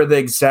can't remember the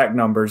exact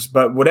numbers,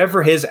 but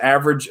whatever his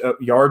average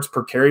yards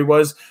per carry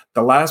was,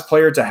 the last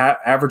player to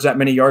average that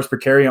many yards per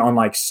carry on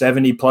like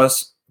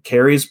 70-plus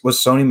carries was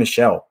Sony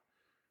Michel.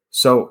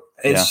 So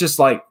it's just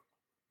like,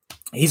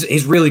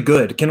 He's really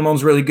good. Kendall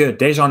Milton's really good.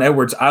 Daijun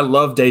Edwards, I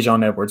love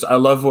Daijun Edwards. I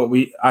love what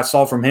I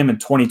saw from him in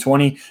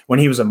 2020 when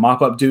he was a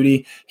mop-up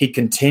duty. He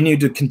continued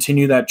to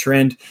continue that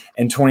trend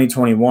in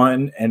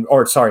 2021 in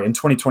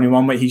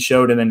 2021 what he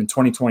showed, and then in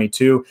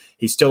 2022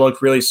 he still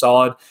looked really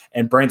solid.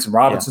 And Branson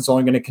Robinson's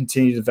only going to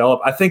continue to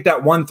develop. I think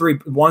that 1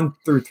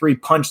 through 3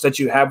 punch that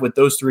you have with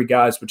those three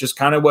guys, which is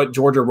kind of what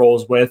Georgia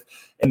rolls with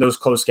in those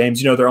close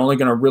games. They're only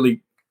going to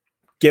really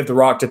give the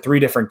rock to 3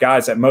 different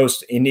guys at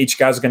most, and each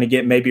guy's going to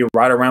get maybe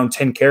right around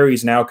 10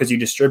 carries now because you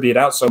distribute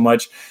out so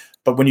much.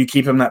 But when you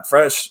keep them that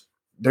fresh,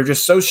 they're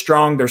just so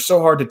strong. They're so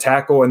hard to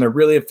tackle, and they're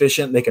really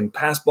efficient. They can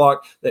pass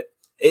block.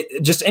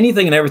 Just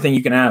anything and everything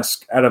you can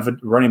ask out of a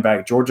running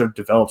back. Georgia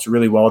develops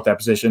really well at that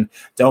position.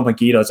 Del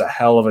Magee does a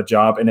hell of a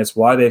job, and it's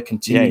why they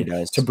continue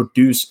to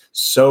produce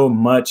so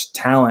much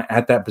talent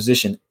at that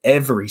position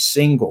every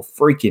single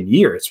freaking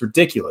year. It's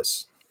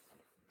ridiculous.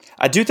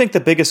 I do think the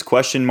biggest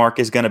question mark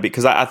is going to be,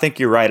 because I think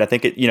you're right. I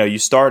think you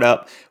start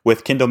up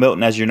with Kendall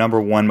Milton as your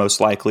number 1 most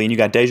likely, and you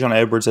got Daijun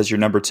Edwards as your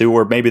number 2,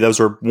 or maybe those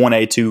are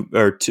 1A, 2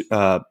 or 2,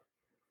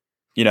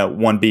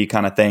 1B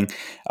kind of thing.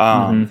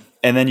 And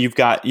then you've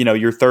got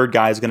your third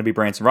guy is going to be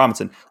Branson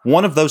Robinson.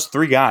 One of those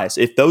 3 guys,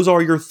 if those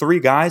are your 3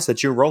 guys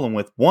that you're rolling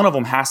with, one of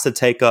them has to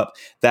take up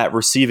that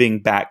receiving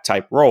back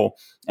type role.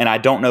 And I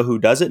don't know who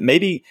does it.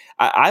 Maybe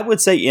I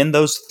would say in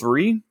those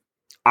 3,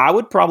 I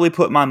would probably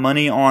put my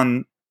money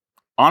on.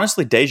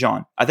 Honestly,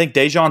 Daijun. I think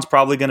Daijun's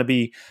probably going to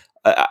be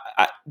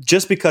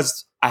just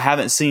because I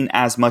haven't seen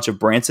as much of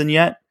Branson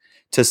yet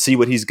to see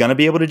what he's going to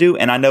be able to do.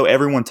 And I know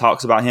everyone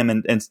talks about him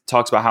and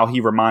talks about how he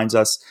reminds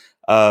us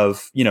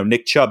of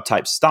Nick Chubb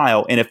type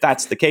style. And if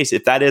that's the case,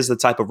 if that is the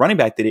type of running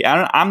back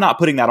that I'm not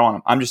putting that on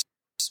him.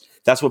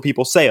 That's what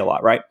people say a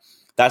lot, right?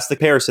 That's the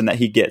comparison that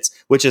he gets,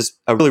 which is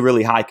a really,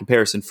 really high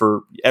comparison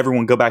for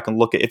everyone. Go back and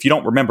look at, if you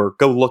don't remember,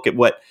 go look at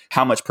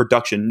how much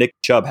production Nick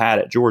Chubb had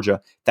at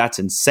Georgia. That's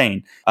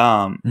insane.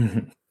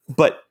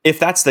 But if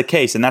that's the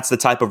case, and that's the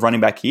type of running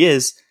back he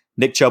is,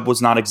 Nick Chubb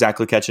was not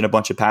exactly catching a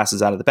bunch of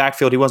passes out of the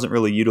backfield. He wasn't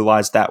really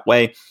utilized that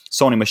way.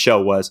 Sony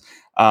Michel was.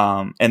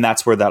 And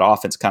that's where that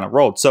offense kind of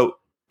rolled. So,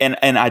 and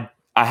I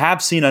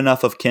have seen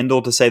enough of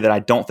Kendall to say that I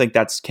don't think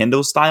that's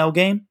Kendall's style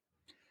game,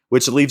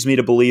 which leaves me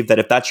to believe that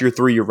if that's your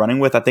 3 you're running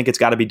with, I think it's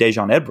got to be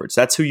Daijun Edwards.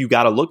 That's who you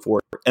got to look for,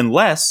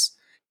 unless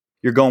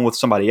you're going with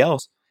somebody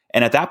else.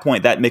 And at that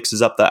point, that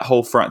mixes up that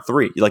whole front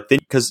 3.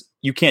 Because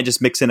you can't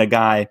just mix in a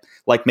guy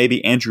like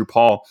maybe Andrew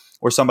Paul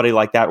or somebody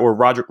like that, or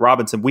Roderick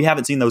Robinson. We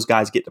haven't seen those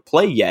guys get to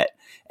play yet.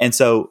 And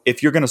so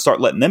if you're going to start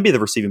letting them be the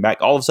receiving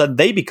back, all of a sudden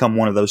they become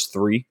one of those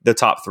 3, the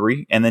top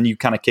 3, and then you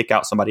kind of kick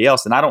out somebody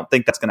else. And I don't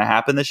think that's going to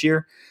happen this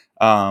year.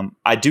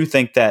 I do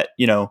think that,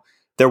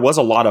 there was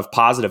a lot of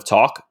positive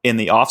talk in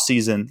the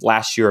offseason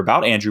last year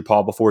about Andrew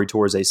Paul before he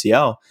tore his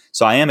ACL.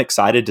 So I am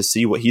excited to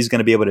see what he's going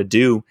to be able to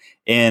do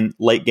in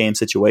late game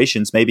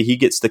situations. Maybe he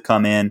gets to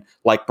come in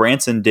like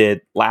Branson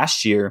did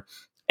last year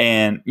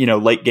and,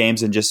 late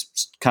games and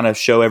just kind of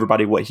show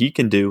everybody what he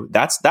can do.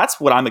 That's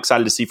what I'm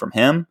excited to see from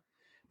him.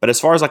 But as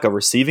far as like a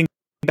receiving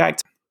back,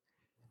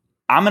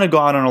 I'm going to go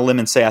out on a limb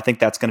and say I think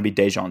that's going to be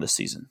Daijun this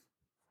season.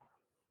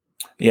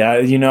 Yeah,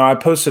 I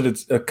posted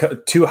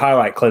 2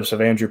 highlight clips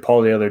of Andrew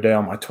Paul the other day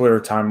on my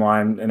Twitter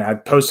timeline, and I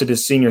posted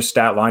his senior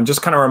stat line,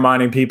 just kind of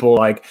reminding people,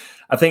 like,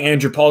 I think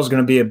Andrew Paul is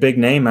going to be a big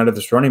name out of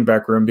this running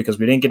back room because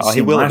we didn't get to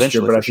see him last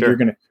year, but I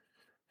think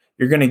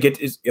you're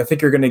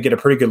going to get a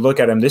pretty good look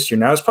at him this year.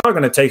 Now, it's probably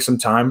going to take some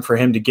time for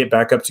him to get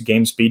back up to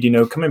game speed.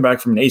 Coming back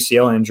from an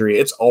ACL injury,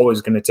 it's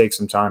always going to take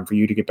some time for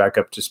you to get back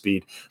up to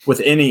speed with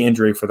any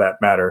injury for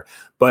that matter.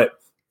 But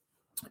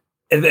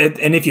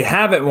And if you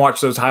haven't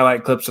watched those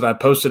highlight clips that I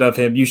posted of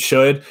him, you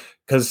should,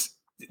 because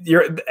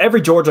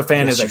every Georgia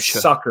fan is a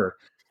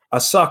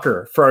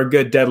sucker for a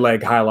good dead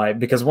leg highlight.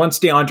 Because once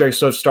DeAndre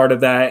Swift started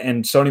that,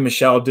 and Sony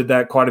Michel did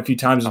that quite a few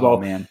times as well,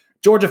 man.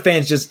 Georgia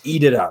fans just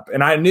eat it up.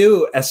 And I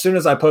knew as soon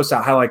as I posted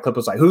that highlight clip, I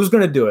was like, who's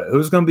going to do it?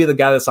 Who's going to be the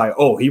guy that's like,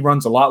 oh, he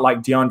runs a lot like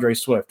DeAndre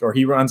Swift, or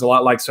he runs a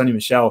lot like Sony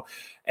Michel.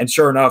 And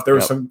sure enough, there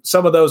were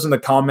some of those in the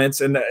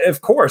comments. And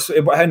of course,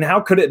 and how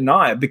could it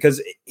not?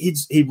 Because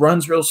he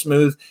runs real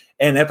smooth.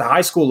 And at the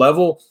high school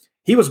level,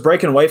 he was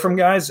breaking away from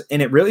guys,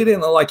 and it really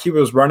didn't look like he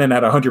was running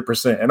at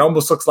 100%. It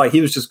almost looks like he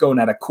was just going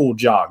at a cool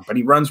jog, but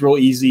he runs real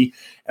easy,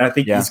 and I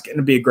think he's going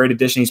to be a great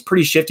addition. He's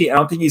pretty shifty. I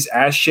don't think he's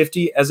as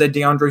shifty as a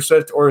DeAndre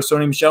Swift or a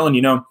Sony Michel.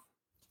 And,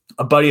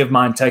 a buddy of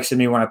mine texted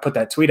me when I put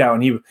that tweet out,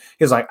 and he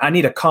was like, I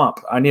need a comp.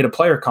 I need a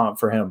player comp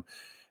for him.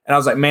 And I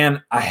was like,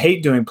 man, I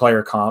hate doing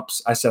player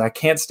comps. I said, I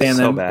can't stand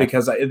them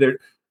because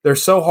they're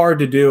so hard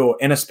to do,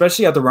 and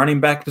especially at the running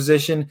back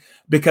position,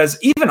 because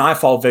even I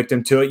fall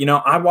victim to it.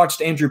 I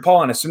watched Andrew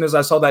Paul, and as soon as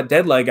I saw that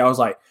dead leg, I was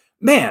like,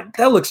 man,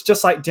 that looks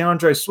just like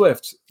DeAndre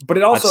Swift. But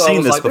it also, I've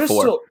seen this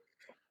before.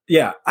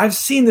 I've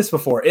seen this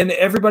before, and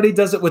everybody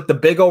does it with the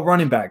big old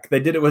running back. They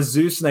did it with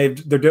Zeus, and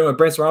they're doing it with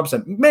Branson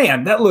Robinson.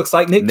 Man, that looks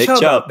like Nick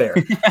Chubb out there.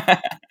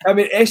 I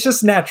mean, it's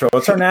just natural.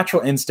 It's our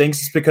natural instincts.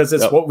 It's because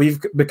it's what we've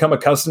become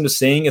accustomed to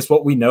seeing. It's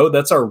what we know.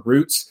 That's our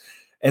roots.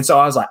 And so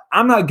I was like,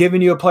 I'm not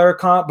giving you a player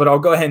comp, but I'll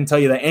go ahead and tell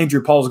you that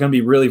Andrew Paul is going to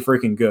be really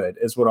freaking good,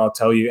 is what I'll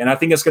tell you. And I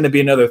think it's going to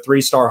be another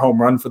 3-star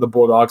home run for the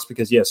Bulldogs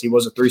because, yes, he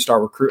was a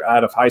 3-star recruit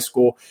out of high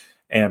school.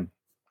 And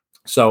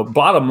so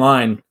bottom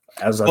line,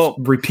 as I've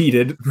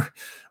repeated,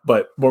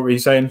 but what were you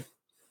saying?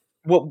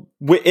 Well,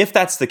 if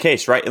that's the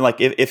case, right?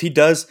 Like if he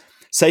does –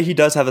 say he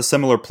does have a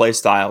similar play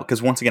style,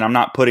 because once again, I'm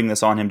not putting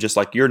this on him just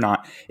like you're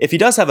not. If he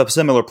does have a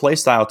similar play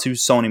style to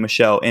Sony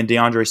Michel and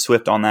DeAndre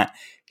Swift on that,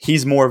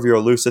 he's more of your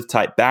elusive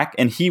type back,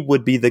 and he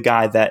would be the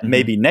guy that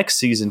maybe next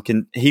season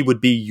he would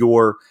be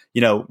your,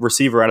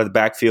 receiver out of the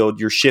backfield,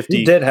 your shifty,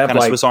 he did have kind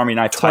of Swiss Army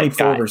knife type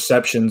 24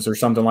 receptions or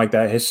something like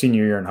that his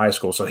senior year in high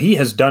school. So he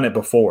has done it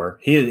before.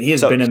 He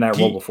has been in that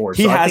role before.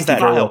 He has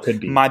that.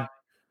 Could be.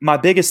 My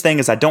biggest thing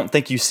is I don't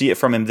think you see it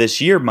from him this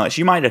year much.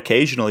 You might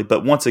occasionally,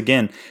 but once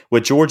again,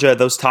 with Georgia,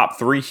 those top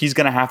three, he's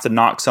going to have to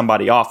knock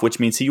somebody off, which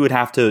means he would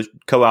have to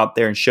go out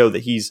there and show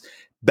that he's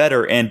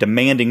better and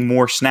demanding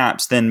more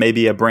snaps than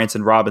maybe a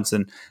Branson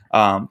Robinson,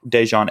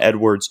 Dejon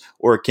Edwards,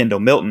 or a Kendall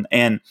Milton.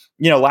 And,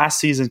 last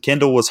season,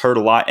 Kendall was hurt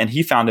a lot, and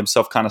he found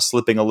himself kind of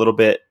slipping a little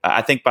bit.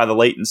 I think by the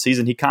late in the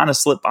season, he kind of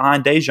slipped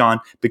behind Dejon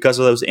because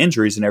of those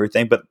injuries and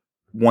everything. But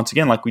once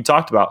again, like we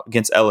talked about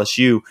against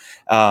LSU,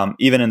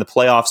 even in the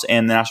playoffs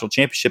and the national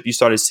championship, you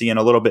started seeing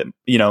a little bit,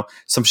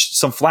 some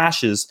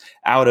flashes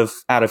out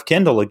of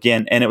Kendall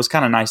again. And it was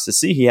kind of nice to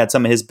see. He had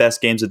some of his best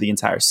games of the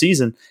entire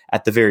season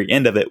at the very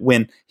end of it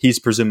when he's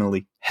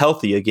presumably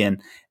healthy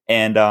again.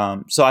 And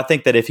so I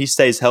think that if he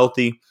stays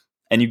healthy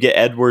and you get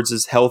Edwards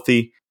is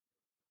healthy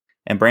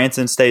and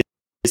Branson stays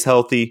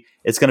healthy,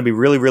 it's going to be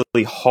really,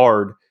 really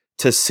hard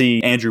to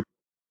see Andrew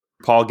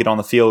Paul get on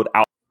the field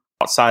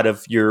outside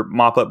of your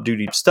mop-up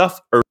duty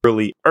stuff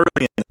early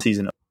in the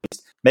season.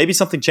 Maybe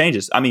something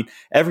changes. I mean,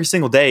 every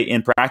single day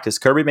in practice,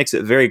 Kirby makes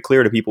it very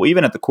clear to people,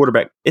 even at the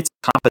quarterback, it's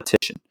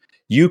competition.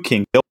 You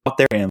can go out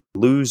there and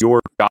lose your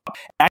job.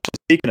 Actually,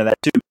 speaking of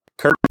that too,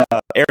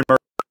 Aaron Murray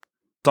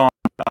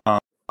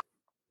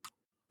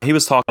he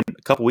was talking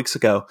a couple weeks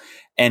ago,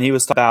 and he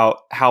was talking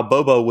about how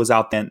Bobo was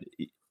out there. And,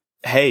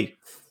 hey,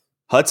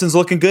 Hudson's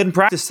looking good in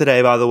practice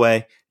today, by the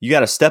way. You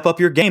got to step up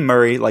your game,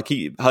 Murray.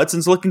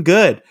 Hudson's looking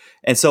good.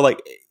 And so,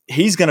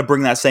 he's going to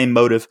bring that same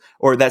motive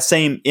or that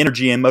same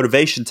energy and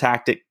motivation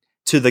tactic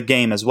to the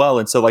game as well.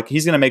 And so,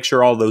 he's going to make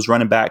sure all those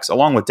running backs,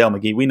 along with Del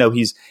McGee, we know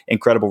he's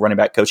incredible running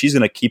back coach. He's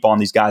going to keep on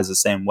these guys the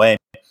same way.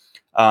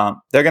 They're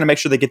going to make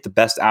sure they get the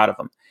best out of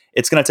them.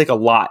 It's going to take a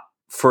lot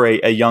for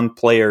a young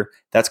player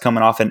that's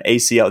coming off an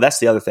ACL. That's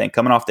the other thing.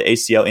 Coming off the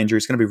ACL injury,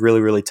 it's going to be really,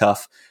 really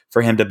tough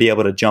for him to be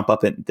able to jump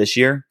up in this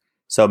year.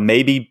 So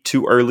maybe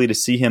too early to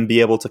see him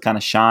be able to kind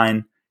of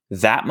shine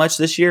that much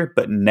this year.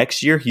 But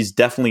next year, he's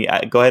definitely,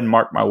 go ahead and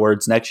mark my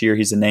words, next year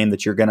he's a name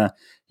that you're going to,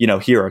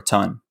 hear a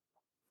ton.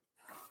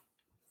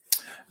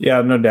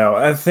 Yeah, no doubt.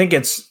 I think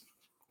it's,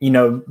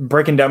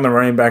 breaking down the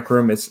running back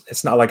room,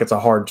 it's not like it's a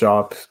hard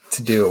job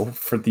to do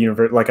for the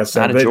university. Like I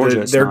said,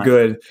 they're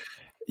good.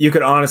 You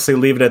could honestly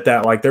leave it at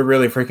that. They're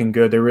really freaking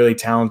good. They're really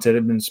talented.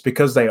 And it's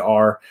because they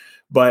are.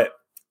 But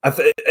I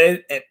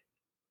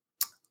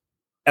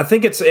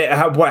think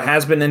what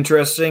has been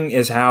interesting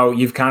is how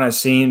you've kind of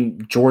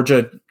seen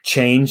Georgia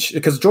change,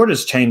 because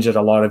Georgia's changed at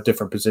a lot of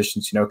different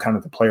positions, kind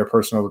of the player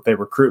personnel that they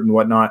recruit and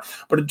whatnot.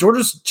 But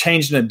Georgia's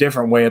changed in a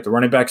different way at the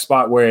running back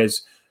spot,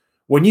 whereas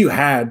when you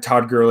had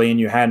Todd Gurley and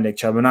you had Nick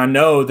Chubb, and I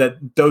know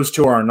that those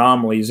two are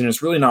anomalies, and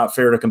it's really not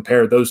fair to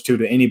compare those two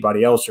to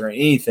anybody else or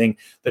anything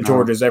that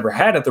Georgia's ever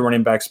had at the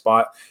running back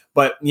spot.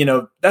 But,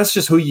 that's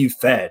just who you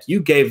fed.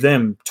 You gave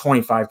them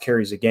 25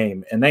 carries a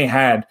game, and they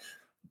had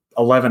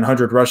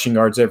 1,100 rushing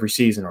yards every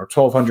season or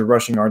 1,200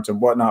 rushing yards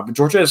and whatnot. But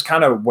Georgia has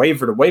kind of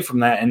wavered away from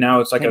that, and now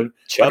it's like a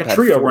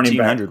trio running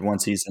back. 1,400 one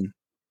season.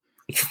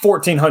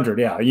 1,400,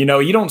 yeah. You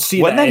don't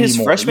see Wasn't that his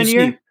anymore. Freshman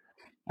year?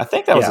 I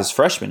think that was his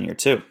freshman year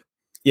too.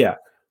 Yeah.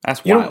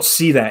 That's wild. You don't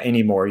see that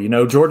anymore.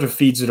 Georgia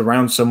feeds it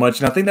around so much.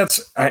 And I think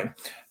that's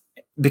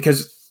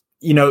because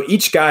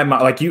each guy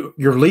might, like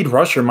your lead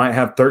rusher might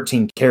have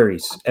 13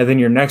 carries, and then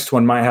your next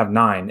one might have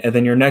 9, and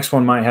then your next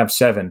one might have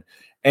 7.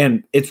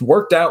 And it's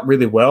worked out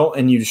really well,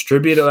 and you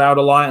distribute it out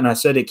a lot. And I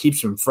said it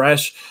keeps them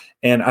fresh.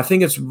 And I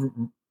think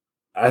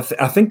I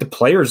think the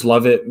players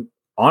love it.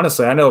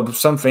 Honestly, I know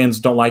some fans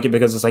don't like it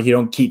because it's like you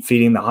don't keep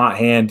feeding the hot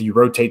hand, you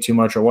rotate too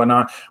much or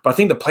whatnot. But I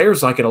think the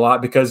players like it a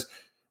lot because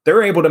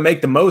they're able to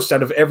make the most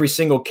out of every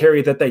single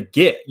carry that they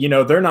get.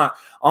 They're not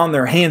on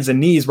their hands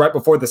and knees right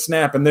before the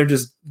snap, and they're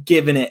just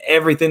giving it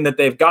everything that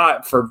they've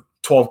got for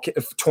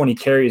 20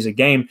 carries a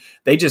game.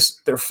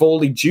 They're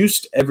fully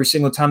juiced every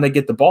single time they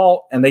get the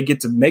ball, and they get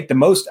to make the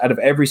most out of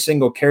every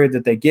single carry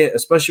that they get,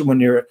 especially when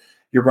you're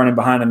running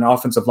behind an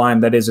offensive line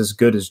that is as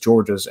good as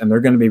Georgia's. And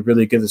they're going to be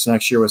really good this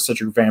next year with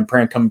Cedric Van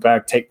Pran coming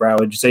back, Tate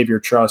Rowley, Xavier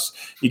Truss.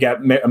 You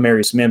got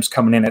Amarius Mims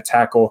coming in at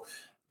tackle.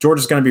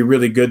 Georgia's going to be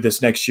really good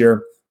this next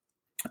year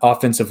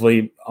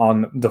offensively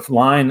on the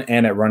line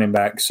and at running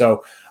back.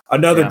 So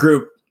another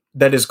group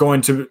that is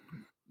going to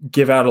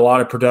give out a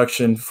lot of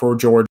production for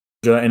Georgia,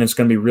 and it's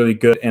going to be really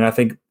good. And I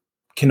think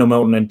Kendall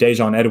Milton and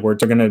Dejon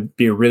Edwards are going to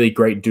be a really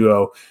great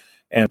duo,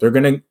 and they're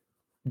going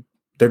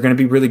to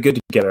be really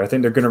good together. I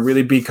think they're going to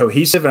really be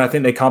cohesive, and I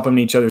think they complement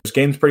each other's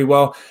games pretty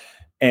well.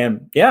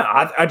 And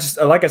I just,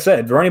 like I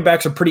said, running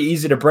backs are pretty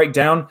easy to break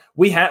down.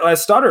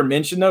 As Stoddard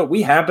mentioned, though,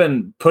 we have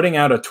been putting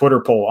out a Twitter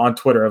poll on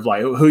Twitter of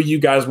like who you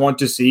guys want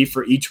to see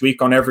for each week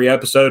on every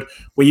episode.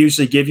 We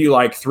usually give you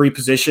like 3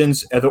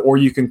 positions, or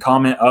you can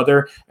comment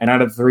other. And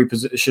out of the 3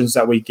 positions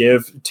that we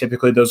give,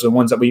 typically those are the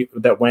ones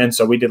that win.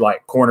 So we did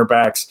like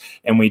cornerbacks,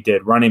 and we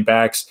did running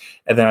backs,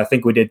 and then I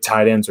think we did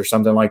tight ends or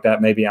something like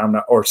that. Maybe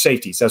or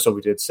safeties. That's what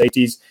we did,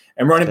 safeties,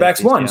 and running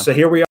backs won. Yeah. So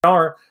here we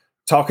are,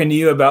 talking to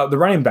you about the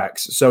running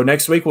backs. So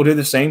next week we'll do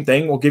the same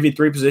thing. We'll give you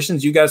 3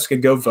 positions. You guys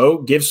can go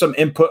vote, give some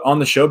input on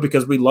the show,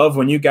 because we love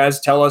when you guys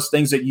tell us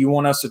things that you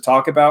want us to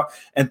talk about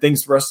and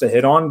things for us to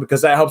hit on,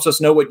 because that helps us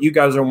know what you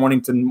guys are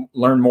wanting to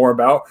learn more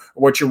about,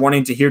 or what you're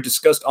wanting to hear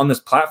discussed on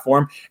this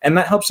platform. And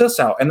that helps us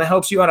out, and that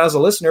helps you out as a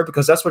listener,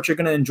 because that's what you're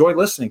going to enjoy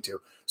listening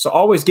to. So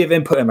always give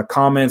input in the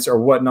comments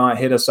or whatnot.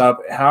 Hit us up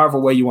however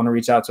way you want to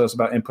reach out to us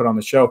about input on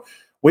the show.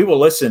 We will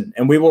listen,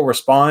 and we will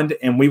respond,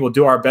 and we will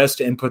do our best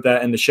to input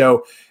that in the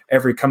show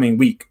every coming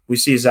week. We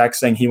see Zach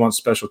saying he wants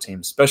special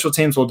teams. Special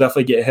teams will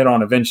definitely get hit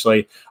on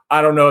eventually.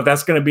 I don't know if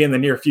that's going to be in the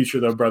near future,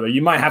 though, brother.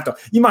 You might have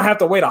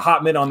to wait a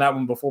hot minute on that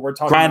one before we're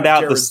talking grind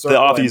about out the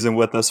offseason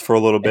with us for a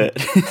little bit.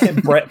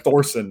 And Brett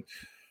Thorson.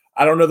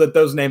 I don't know that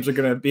those names are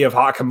going to be of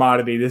hot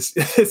commodity this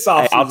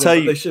offseason.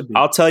 Hey, they should be.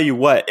 I'll tell you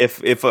what.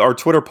 If our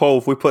Twitter poll,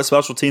 if we put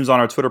special teams on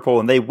our Twitter poll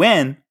and they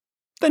win,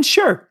 then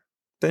sure.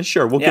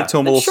 We'll get to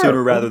them a little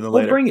sooner rather than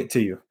later. We'll bring it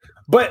to you.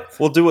 But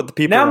we'll do what the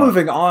people now want.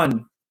 Moving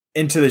on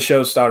into the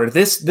show starter.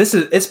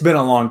 It's been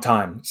a long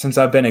time since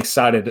I've been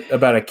excited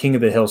about a King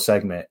of the Hill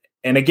segment.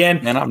 And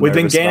again, we've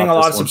been gaining a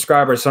lot of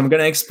subscribers, so I'm going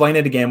to explain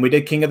it again. We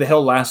did King of the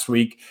Hill last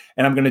week,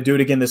 and I'm going to do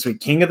it again this week.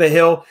 King of the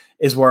Hill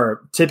is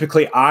where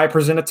typically I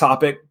present a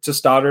topic to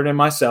Stoddard and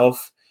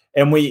myself,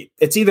 and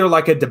it's either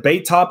like a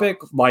debate topic,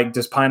 like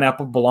does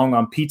pineapple belong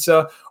on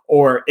pizza,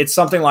 or it's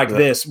something like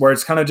this, where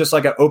it's kind of just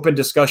like an open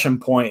discussion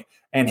point,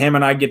 and him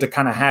and I get to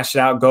kind of hash it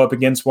out, go up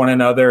against one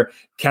another,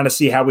 kind of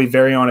see how we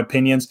vary on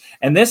opinions.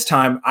 And this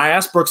time, I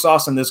asked Brooks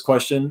Austin this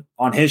question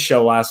on his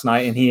show last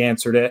night, and he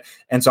answered it.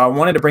 And so I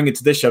wanted to bring it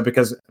to this show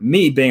because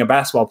me, being a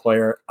basketball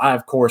player, I,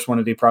 of course,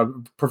 wanted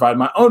to provide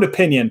my own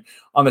opinion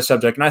on the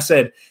subject. And I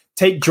said,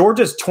 take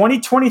Georgia's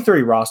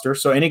 2023 roster.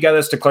 So any guy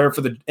that's declared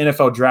for the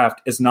NFL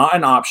draft is not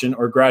an option,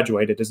 or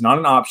graduated is not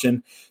an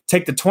option.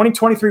 Take the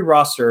 2023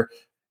 roster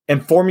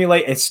and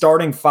formulate a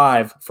starting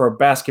 5 for a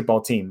basketball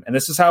team. And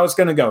this is how it's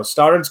going to go.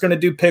 Stoddard's going to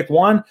do pick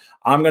 1.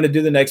 I'm going to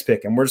do the next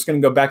pick. And we're just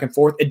going to go back and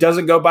forth. It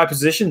doesn't go by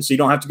position, so you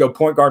don't have to go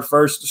point guard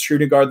first,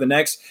 shooting guard the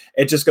next.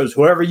 It just goes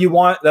whoever you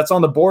want that's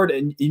on the board,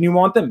 and you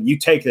want them, you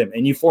take them,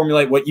 and you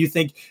formulate what you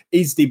think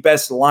is the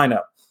best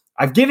lineup.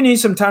 I've given you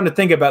some time to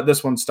think about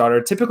this one,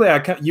 Stoddard. Typically,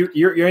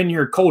 you're in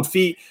your cold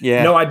feet,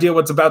 no idea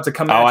what's about to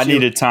come at you. I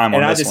needed time on this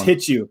one. And I just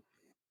hit you.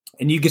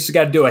 And you just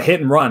got to do a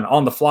hit and run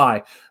on the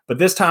fly. But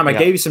this time I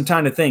gave you some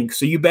time to think.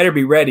 So you better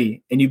be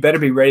ready, and you better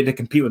be ready to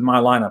compete with my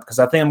lineup, because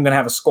I think I'm going to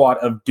have a squad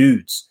of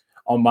dudes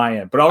on my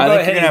end. But I'll go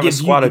ahead and have a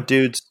squad of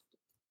dudes.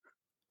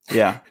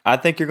 Yeah, I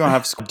think you're going to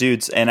have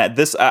dudes. And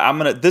this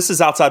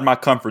is outside my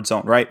comfort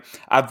zone, right?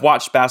 I've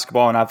watched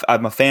basketball, and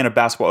I'm a fan of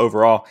basketball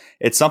overall.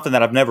 It's something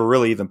that I've never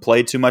really even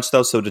played too much,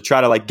 though. So to try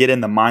to like get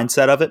in the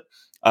mindset of it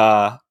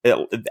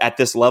at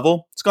this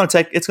level, it's going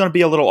to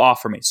be a little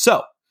off for me.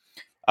 So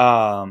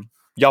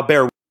y'all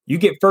bear. You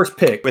get first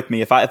pick with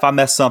me. If I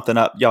mess something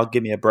up, y'all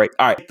give me a break.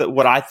 All right.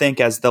 What I think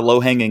as the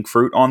low-hanging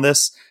fruit on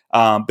this,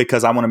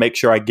 because I want to make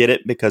sure I get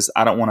it because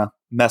I don't want to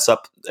mess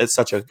up. It's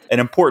such an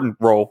important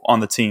role on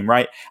the team,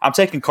 right? I'm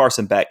taking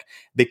Carson Beck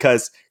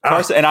because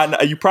Carson, and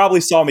you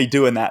probably saw me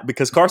doing that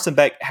because Carson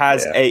Beck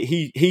has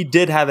he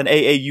did have an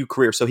AAU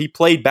career. So he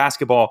played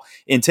basketball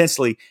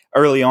intensely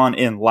early on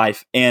in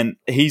life. And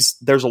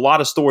there's a lot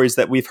of stories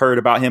that we've heard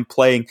about him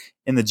playing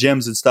in the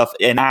gyms and stuff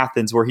in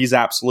Athens where he's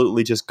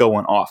absolutely just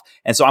going off.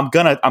 And so I'm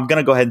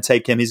gonna go ahead and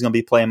take him. He's gonna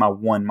be playing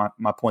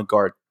my point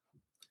guard.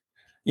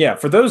 Yeah,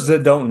 for those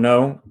that don't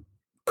know,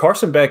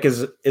 Carson Beck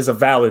is a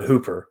valid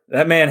hooper.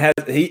 That man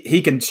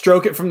he can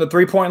stroke it from the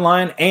 3-point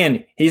line,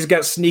 and he's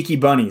got sneaky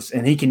bunnies,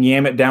 and he can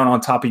yam it down on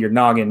top of your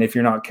noggin if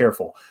you're not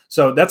careful.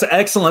 So that's an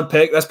excellent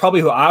pick. That's probably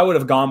who I would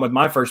have gone with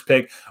my first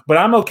pick, but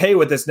I'm okay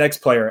with this next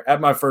player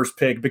at my first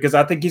pick because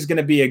I think he's going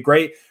to be a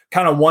great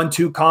kind of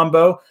 1-2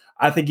 combo.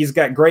 I think he's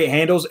got great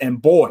handles,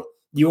 and boy,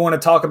 you want to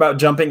talk about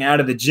jumping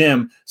out of the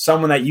gym,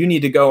 someone that you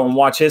need to go and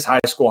watch his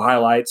high school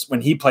highlights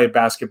when he played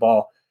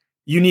basketball.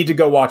 You need to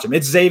go watch him.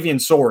 It's Xavier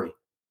Sorey.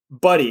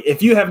 Buddy,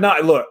 if you have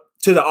not, look,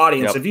 to the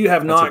audience, if you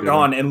have not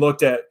gone and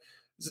looked at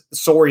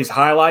Sorey's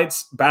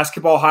highlights,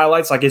 basketball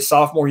highlights, like his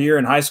sophomore year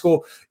in high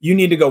school, you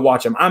need to go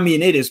watch him. I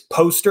mean, it is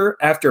poster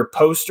after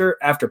poster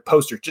after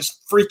poster,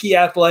 just freaky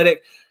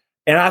athletic.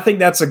 And I think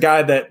that's a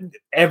guy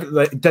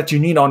that you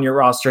need on your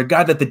roster, a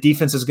guy that the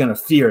defense is going to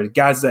fear,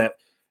 guys that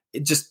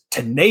just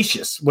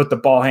tenacious with the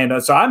ball handle.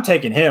 So I'm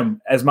taking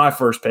him as my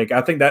first pick. I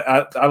think that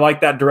I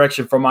like that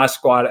direction for my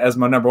squad as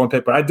my number one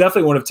pick, but I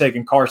definitely would have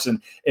taken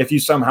Carson if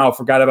you somehow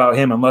forgot about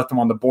him and left him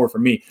on the board for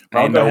me. But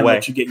I'll go ahead and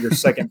let you get your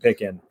second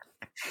pick in.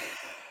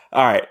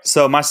 All right.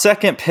 So my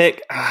second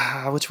pick,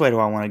 which way do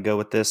I want to go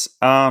with this?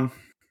 I'm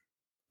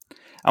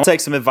going to take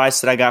some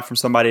advice that I got from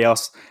somebody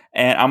else,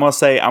 and I'm going to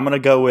say I'm going to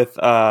go with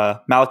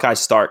Malachi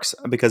Starks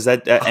because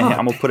and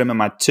I'm going to put him in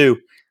my 2.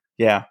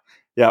 Yeah.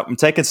 Yeah, I'm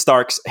taking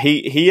Starks.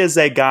 He is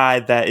a guy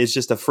that is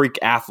just a freak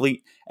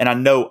athlete, and I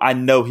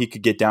know he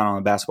could get down on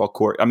the basketball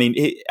court. I mean,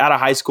 out of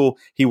high school,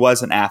 he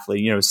was an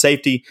athlete.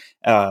 Safety.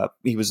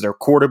 He was their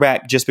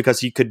quarterback just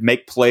because he could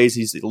make plays.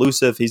 He's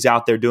elusive. He's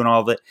out there doing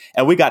all of it,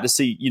 and we got to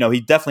see.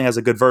 He definitely has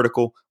a good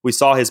vertical. We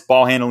saw his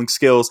ball handling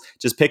skills,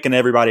 just picking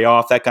everybody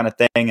off, that kind of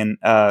thing, and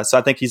so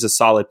I think he's a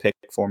solid pick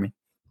for me.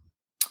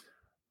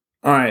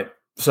 All right,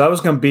 so that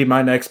was going to be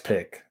my next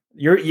pick.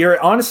 You're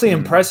honestly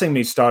impressing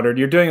me, Stoddard.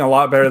 You're doing a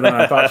lot better than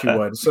I thought you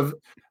would. So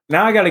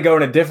now I got to go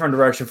in a different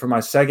direction for my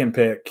second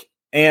pick.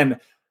 And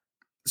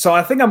so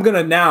I think I'm going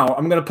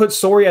to put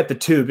Sorey at the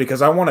 2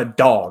 because I want a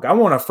dog. I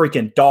want a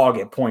freaking dog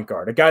at point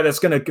guard. A guy that's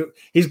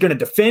he's going to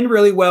defend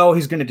really well.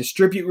 He's going to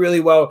distribute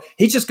really well.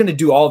 He's just going to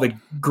do all the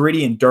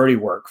gritty and dirty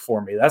work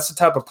for me. That's the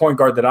type of point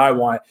guard that I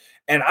want.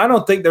 And I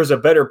don't think there's a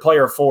better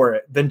player for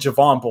it than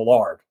Javon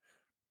Bullard.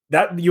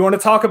 That you want to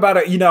talk about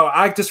it?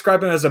 I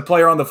describe him as a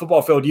player on the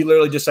football field. You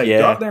literally just say,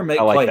 go out there and make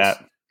plays.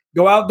 That.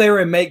 Go out there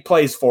and make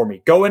plays for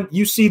me. Go and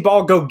you see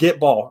ball, go get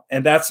ball.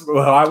 And that's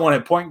what I want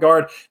at point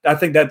guard. I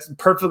think that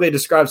perfectly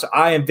describes.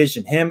 I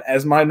envision him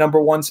as my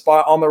number 1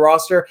 spot on the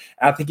roster.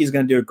 I think he's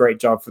going to do a great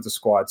job for the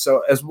squad.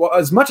 So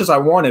as much as I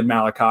wanted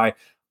Malachi,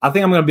 I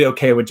think I'm going to be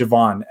okay with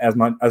Javon as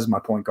my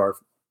point guard.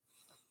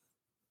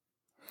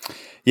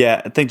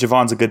 Yeah, I think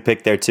Javon's a good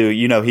pick there too.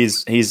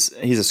 He's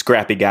a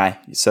scrappy guy,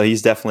 so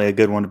he's definitely a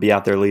good one to be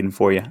out there leading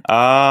for you.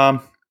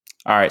 All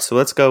right, so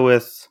let's go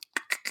with.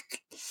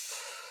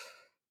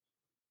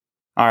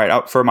 All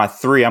right, for my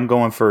 3, I'm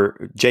going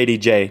for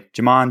JDJ,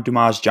 Jamon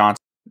Dumas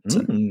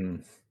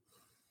Johnson.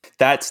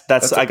 That's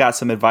I got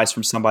some advice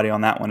from somebody on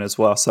that one as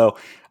well. So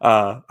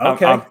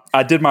okay.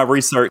 I did my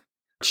research,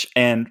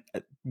 and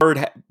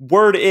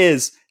word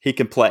is he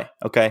can play,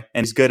 okay?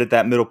 And he's good at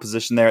that middle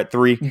position there at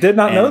 3. Did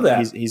not know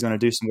that. He's going to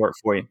do some work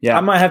for you. Yeah.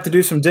 I might have to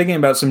do some digging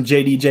about some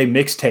JDJ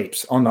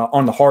mixtapes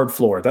on the hard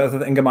floor. I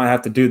think I might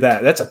have to do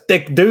that. That's a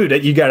thick dude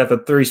that you got at the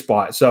 3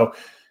 spot. So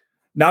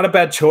not a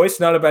bad choice.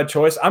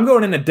 I'm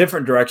going in a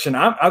different direction.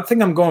 I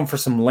think I'm going for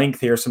some length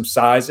here, some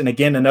size. And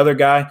again, another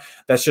guy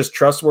that's just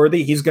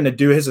trustworthy. He's going to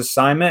do his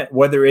assignment,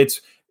 whether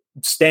it's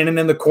standing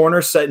in the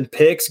corner, setting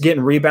picks,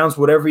 getting rebounds,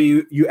 whatever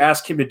you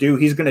ask him to do,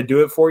 he's going to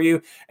do it for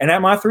you. And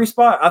at my 3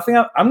 spot, I think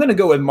I'm going to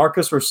go with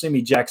Marcus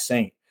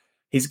Rosemy-Jacksaint.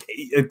 He's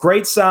a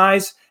great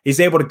size.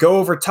 He's able to go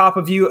over top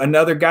of you.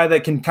 Another guy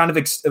that can kind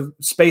of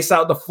space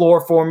out the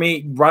floor for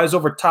me, rise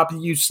over top of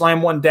you,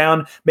 slam one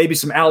down, maybe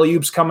some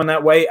alley-oops coming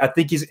that way. I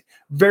think he's a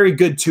very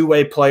good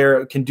 2-way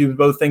player, can do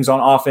both things on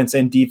offense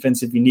and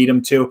defense if you need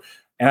him to.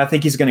 And I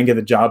think he's going to get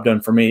the job done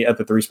for me at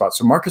the 3 spot.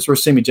 So Marcus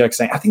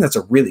Rosemy-Jacksaint, I think that's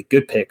a really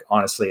good pick,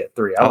 honestly, at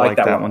 3. I like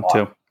that one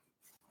too.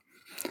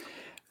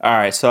 All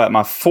right, so at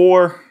my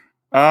 4,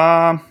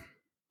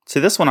 see,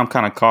 this one I'm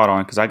kind of caught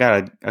on because I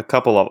got a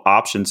couple of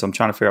options. So I'm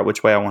trying to figure out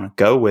which way I want to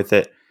go with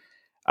it.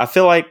 I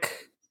feel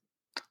like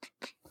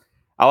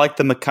I like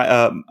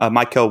the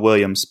Michael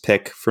Williams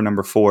pick for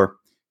number 4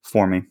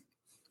 for me.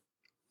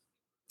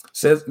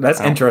 So that's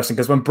interesting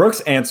because when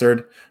Brooks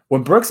answered,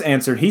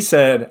 he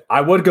said, I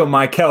would go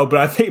Michael, but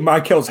I think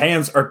Michael's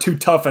hands are too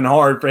tough and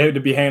hard for him to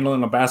be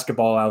handling a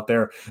basketball out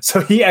there.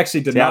 So he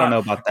actually did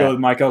not go with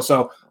Michael.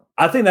 So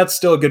I think that's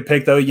still a good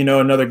pick, though.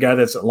 Another guy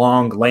that's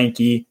long,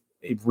 lanky,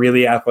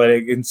 really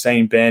athletic,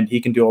 insane bend.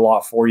 He can do a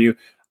lot for you.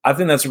 I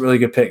think that's a really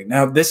good pick.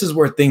 Now, this is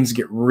where things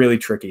get really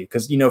tricky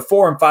because,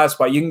 4 and 5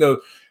 spot, you can go,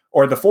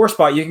 or the 4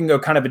 spot, you can go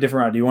kind of a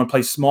different route. Do you want to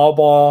play small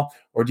ball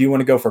or do you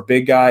want to go for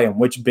big guy? And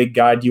which big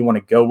guy do you want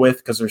to go with?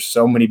 Because there's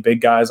so many big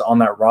guys on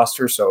that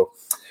roster. So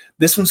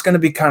this one's going to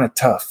be kind of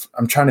tough.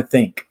 I'm trying to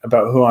think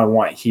about who I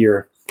want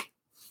here.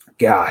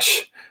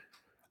 Gosh,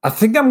 I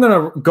think I'm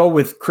going to go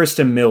with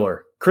Kristen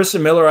Miller.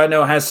 Kristen Miller, I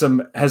know, has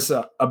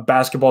a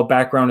basketball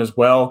background as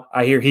well.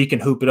 I hear he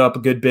can hoop it up a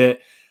good bit.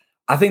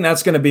 I think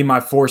that's going to be my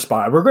 4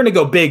 spot. We're going to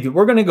go big.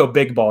 We're going to go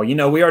big ball. We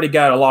already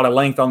got a lot of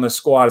length on the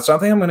squad, so I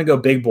think I'm going to go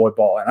big boy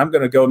ball, and I'm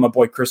going to go with my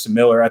boy Kristen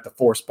Miller at the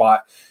 4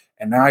 spot.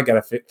 And now I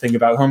got to think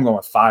about who I'm going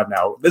with 5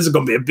 now. This is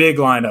going to be a big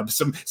lineup,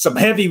 some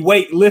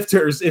heavyweight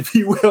lifters, if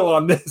you will,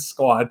 on this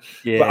squad.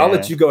 Yeah. But I'll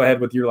let you go ahead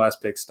with your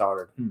last pick,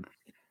 Stoddard.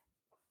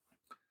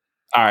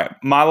 All right,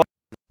 my last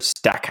is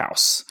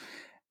Stackhouse,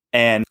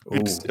 and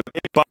big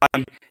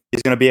body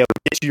is going to be able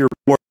to get you your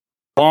more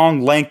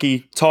long,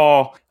 lanky,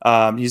 tall.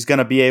 He's going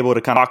to be able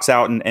to kind of box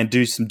out and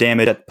do some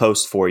damage at the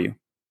post for you.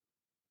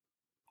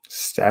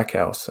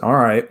 Stackhouse. All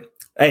right.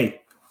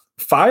 Hey,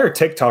 fire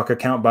TikTok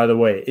account, by the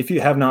way. If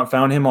you have not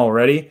found him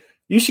already,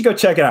 you should go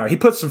check it out. He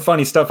puts some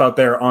funny stuff out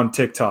there on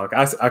TikTok.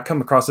 I come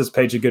across this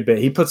page a good bit.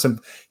 He puts some.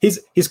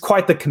 He's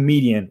quite the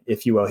comedian,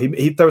 if you will.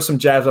 He throws some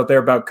jabs out there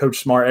about Coach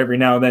Smart every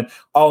now and then,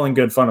 all in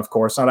good fun, of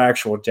course, not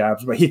actual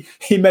jabs, but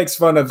he makes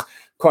fun of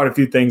quite a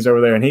few things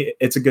over there, and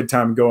it's a good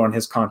time to go on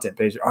his content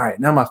page. All right,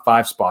 now my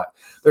 5 spot.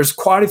 There's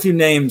quite a few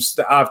names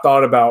that I've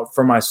thought about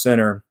for my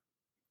center,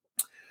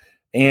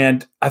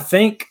 and I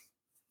think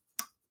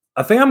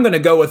I'm going to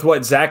go with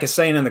what Zach is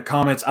saying in the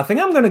comments. I think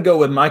I'm going to go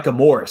with Micah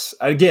Morris.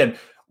 Again,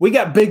 we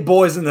got big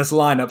boys in this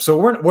lineup, so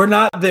we're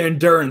not the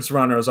endurance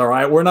runners, all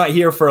right? We're not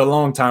here for a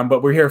long time,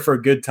 but we're here for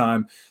a good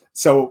time.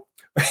 So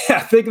I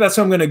think that's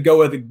what I'm going to go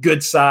with, a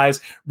good size,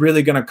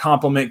 really going to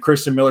complement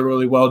Kristen Miller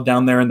really well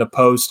down there in the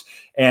post.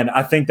 And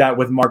I think that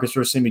with Marcus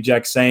Rosemi,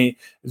 Jack Saint,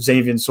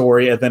 Xavier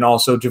Sori, and then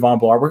also Javon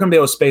Ballard, we're going to be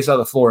able to space out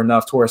the floor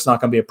enough to where it's not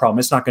going to be a problem.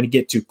 It's not going to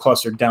get too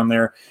clustered down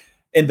there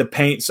in the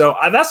paint. So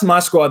that's my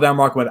squad that I'm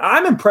rocking with.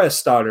 I'm impressed,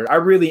 Stoddard. I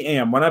really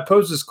am. When I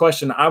posed this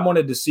question, I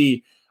wanted to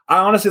see – I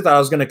honestly thought I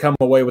was going to come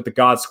away with the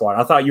God Squad.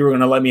 I thought you were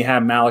going to let me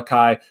have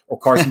Malachi or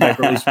Carson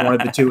Becker, at least one of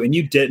the two, and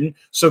you didn't.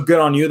 So good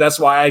on you. That's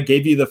why I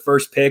gave you the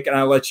first pick, and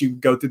I let you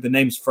go through the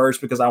names first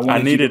because I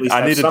wanted you to at least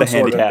have some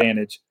sort of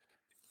advantage.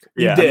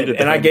 You did,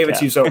 and I gave it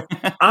to you. So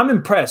I'm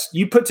impressed.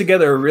 You put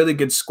together a really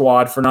good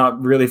squad for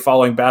not really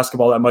following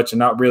basketball that much and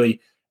not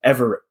really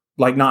ever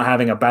not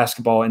having a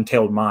basketball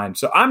entailed mind.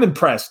 So I'm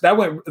impressed. That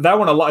went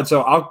a lot.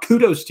 So I'll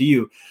kudos to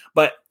you.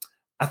 But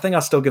I think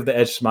I'll still give the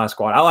edge to my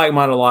squad. I like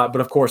mine a lot,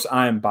 but of course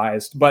I am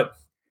biased. But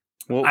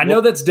I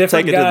know that's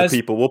different, take it guys. To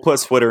the people. We'll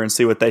put Twitter and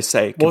see what they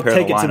say. We'll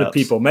take it to the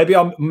people. Maybe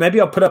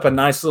I'll put up a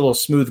nice little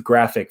smooth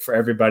graphic for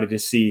everybody to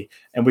see,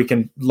 and we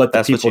can let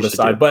the people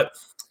decide. But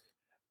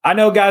I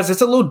know, guys,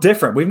 it's a little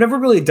different. We've never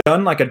really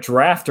done like a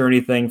draft or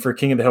anything for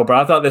King of the Hill, but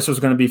I thought this was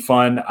going to be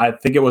fun. I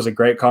think it was a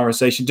great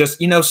conversation.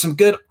 Just, some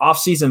good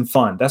off-season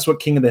fun. That's what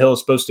King of the Hill is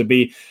supposed to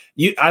be.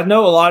 I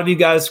know a lot of you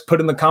guys put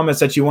in the comments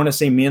that you want to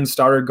see me and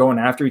Stoddard going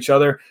after each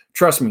other.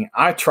 Trust me,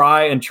 I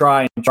try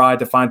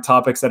to find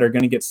topics that are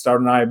going to get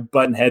Stoddard and I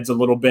butting heads a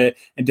little bit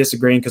and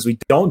disagreeing because we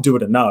don't do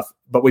it enough,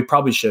 but we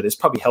probably should. It's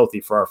probably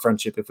healthy for our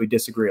friendship if we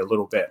disagree a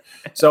little bit.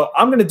 So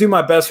I'm going to do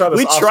my best for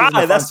this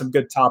offseason to find some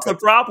good topics. That's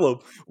the problem.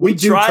 We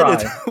try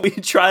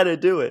to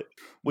do it.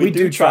 We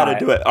do try to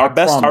do it. Our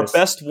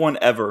best one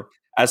ever.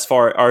 As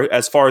far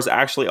as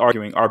actually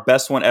arguing, our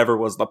best one ever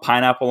was the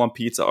pineapple on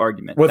pizza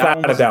argument.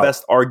 Without that was the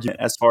best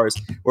argument as far as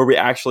where we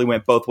actually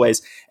went both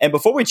ways. And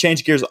before we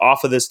change gears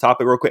off of this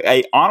topic real quick,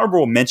 a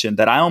honorable mention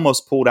that I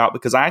almost pulled out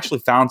because I actually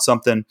found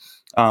something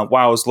while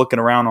I was looking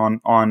around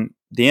on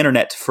the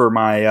internet for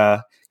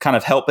my kind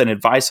of help and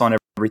advice on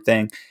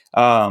everything.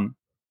 Darnell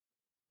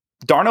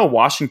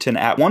Washington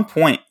at one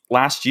point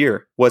last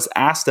year was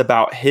asked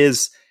about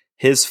his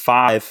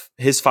five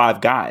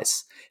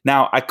guys.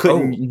 Now, I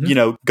couldn't,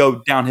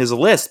 go down his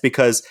list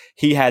because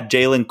he had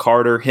Jalen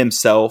Carter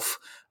himself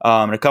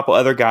and a couple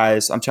other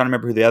guys. I'm trying to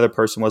remember who the other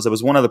person was. There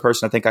was one other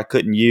person I think I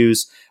couldn't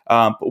use.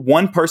 But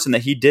one person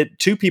that he did,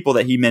 2 people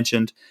that he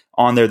mentioned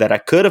on there that I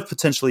could have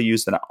potentially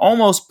used that I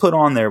almost put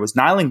on there was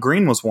Nyland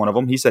Green was one of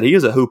them. He said he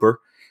was a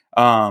hooper.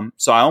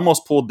 So I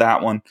almost pulled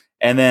that one.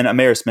 And then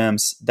Amaris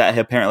Mims, that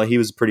apparently he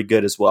was pretty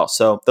good as well.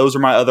 So those are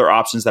my other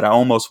options that I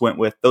almost went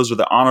with. Those are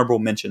the honorable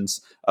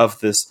mentions of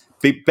this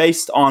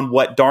based on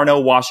what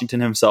Darnell Washington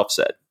himself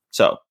said.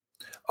 So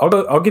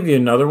I'll give you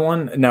another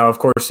one. Now, of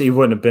course, he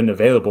wouldn't have been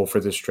available for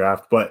this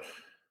draft, but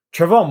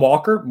Trevon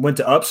Walker went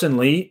to Upson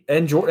Lee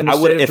and Georgia.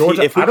 If we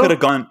could have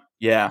gone,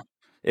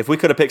 if we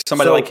could have picked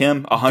somebody like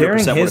him, 100%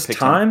 would have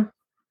picked him.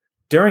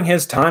 During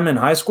his time in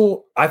high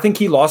school, I think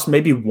he lost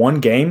maybe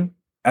one game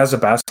as a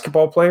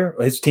basketball player.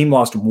 His team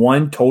lost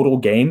one total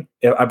game.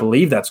 I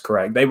believe that's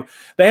correct. They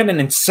had an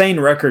insane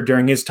record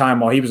during his time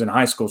while he was in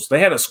high school. So they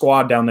had a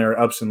squad down there at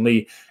Upson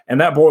Lee, and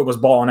that boy was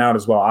balling out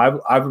as well.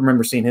 I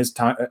remember seeing his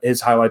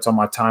highlights on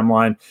my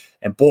timeline,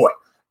 and boy,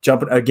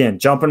 jumping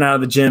out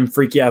of the gym,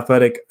 freaky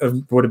athletic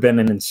would have been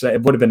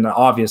an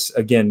obvious,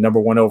 again, number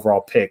 1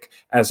 overall pick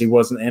as he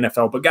was in the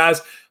NFL. But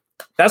guys,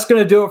 that's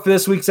going to do it for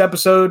this week's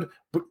episode.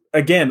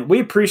 Again, we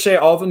appreciate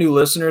all the new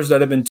listeners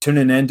that have been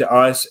tuning in to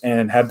us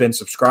and have been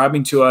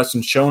subscribing to us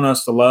and showing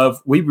us the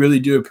love. We really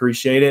do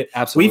appreciate it.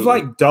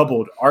 Absolutely. We've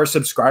doubled our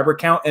subscriber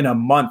count in a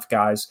month,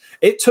 guys.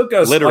 It took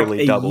us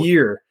literally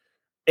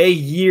a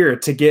year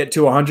to get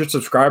to 100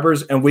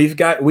 subscribers, and we've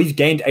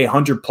gained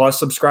 100 plus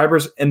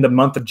subscribers in the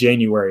month of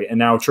January, and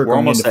now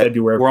trickling into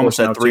February. We're almost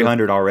at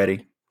 300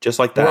 already, just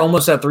like that. We're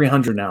almost at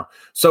 300 now.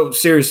 So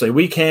seriously,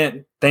 we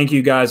can't thank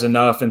you guys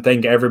enough, and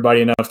thank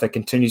everybody enough that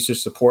continues to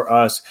support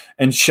us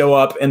and show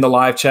up in the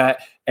live chat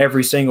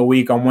every single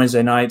week on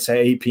Wednesday nights at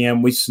 8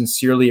 p.m. We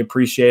sincerely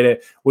appreciate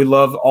it. We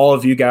love all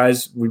of you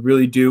guys. We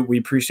really do. We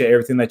appreciate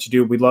everything that you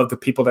do. We love the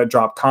people that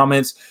drop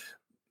comments,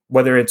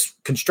 whether it's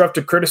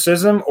constructive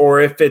criticism or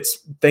if it's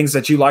things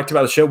that you liked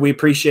about the show. We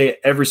appreciate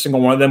every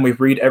single one of them. We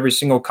read every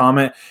single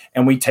comment,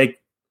 and we take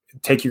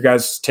your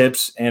guys'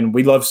 tips, and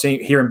we love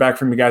hearing back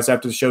from you guys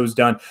after the show is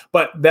done.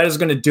 But that is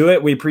going to do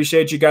it. We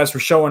appreciate you guys for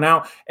showing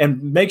out,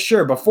 and make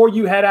sure before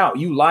you head out,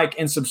 you like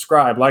and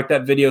subscribe. Like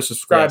that video,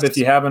 subscribe if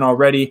you haven't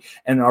already,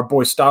 and our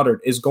boy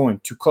Stoddard is going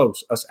to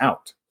close us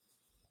out.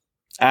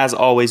 As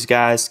always,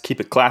 guys,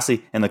 keep it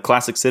classy in the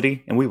Classic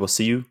City, and we will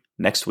see you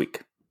next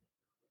week.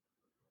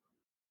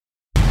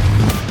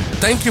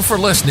 Thank you for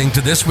listening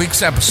to this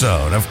week's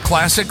episode of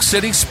Classic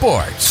City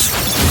Sports.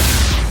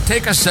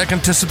 Take a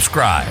second to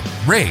subscribe,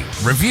 rate,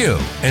 review,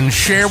 and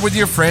share with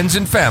your friends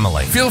and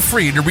family. Feel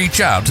free to reach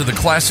out to the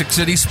Classic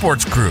City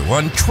Sports crew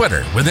on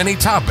Twitter with any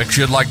topics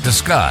you'd like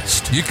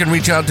discussed. You can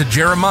reach out to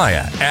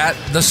Jeremiah at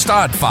The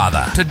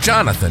Stodfather, to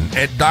Jonathan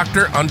at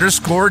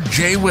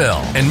Dr._J Will,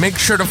 and make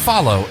sure to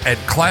follow at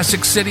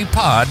Classic City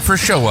Pod for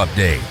show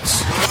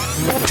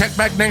updates. Check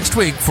back next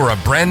week for a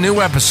brand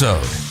new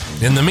episode.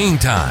 In the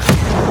meantime,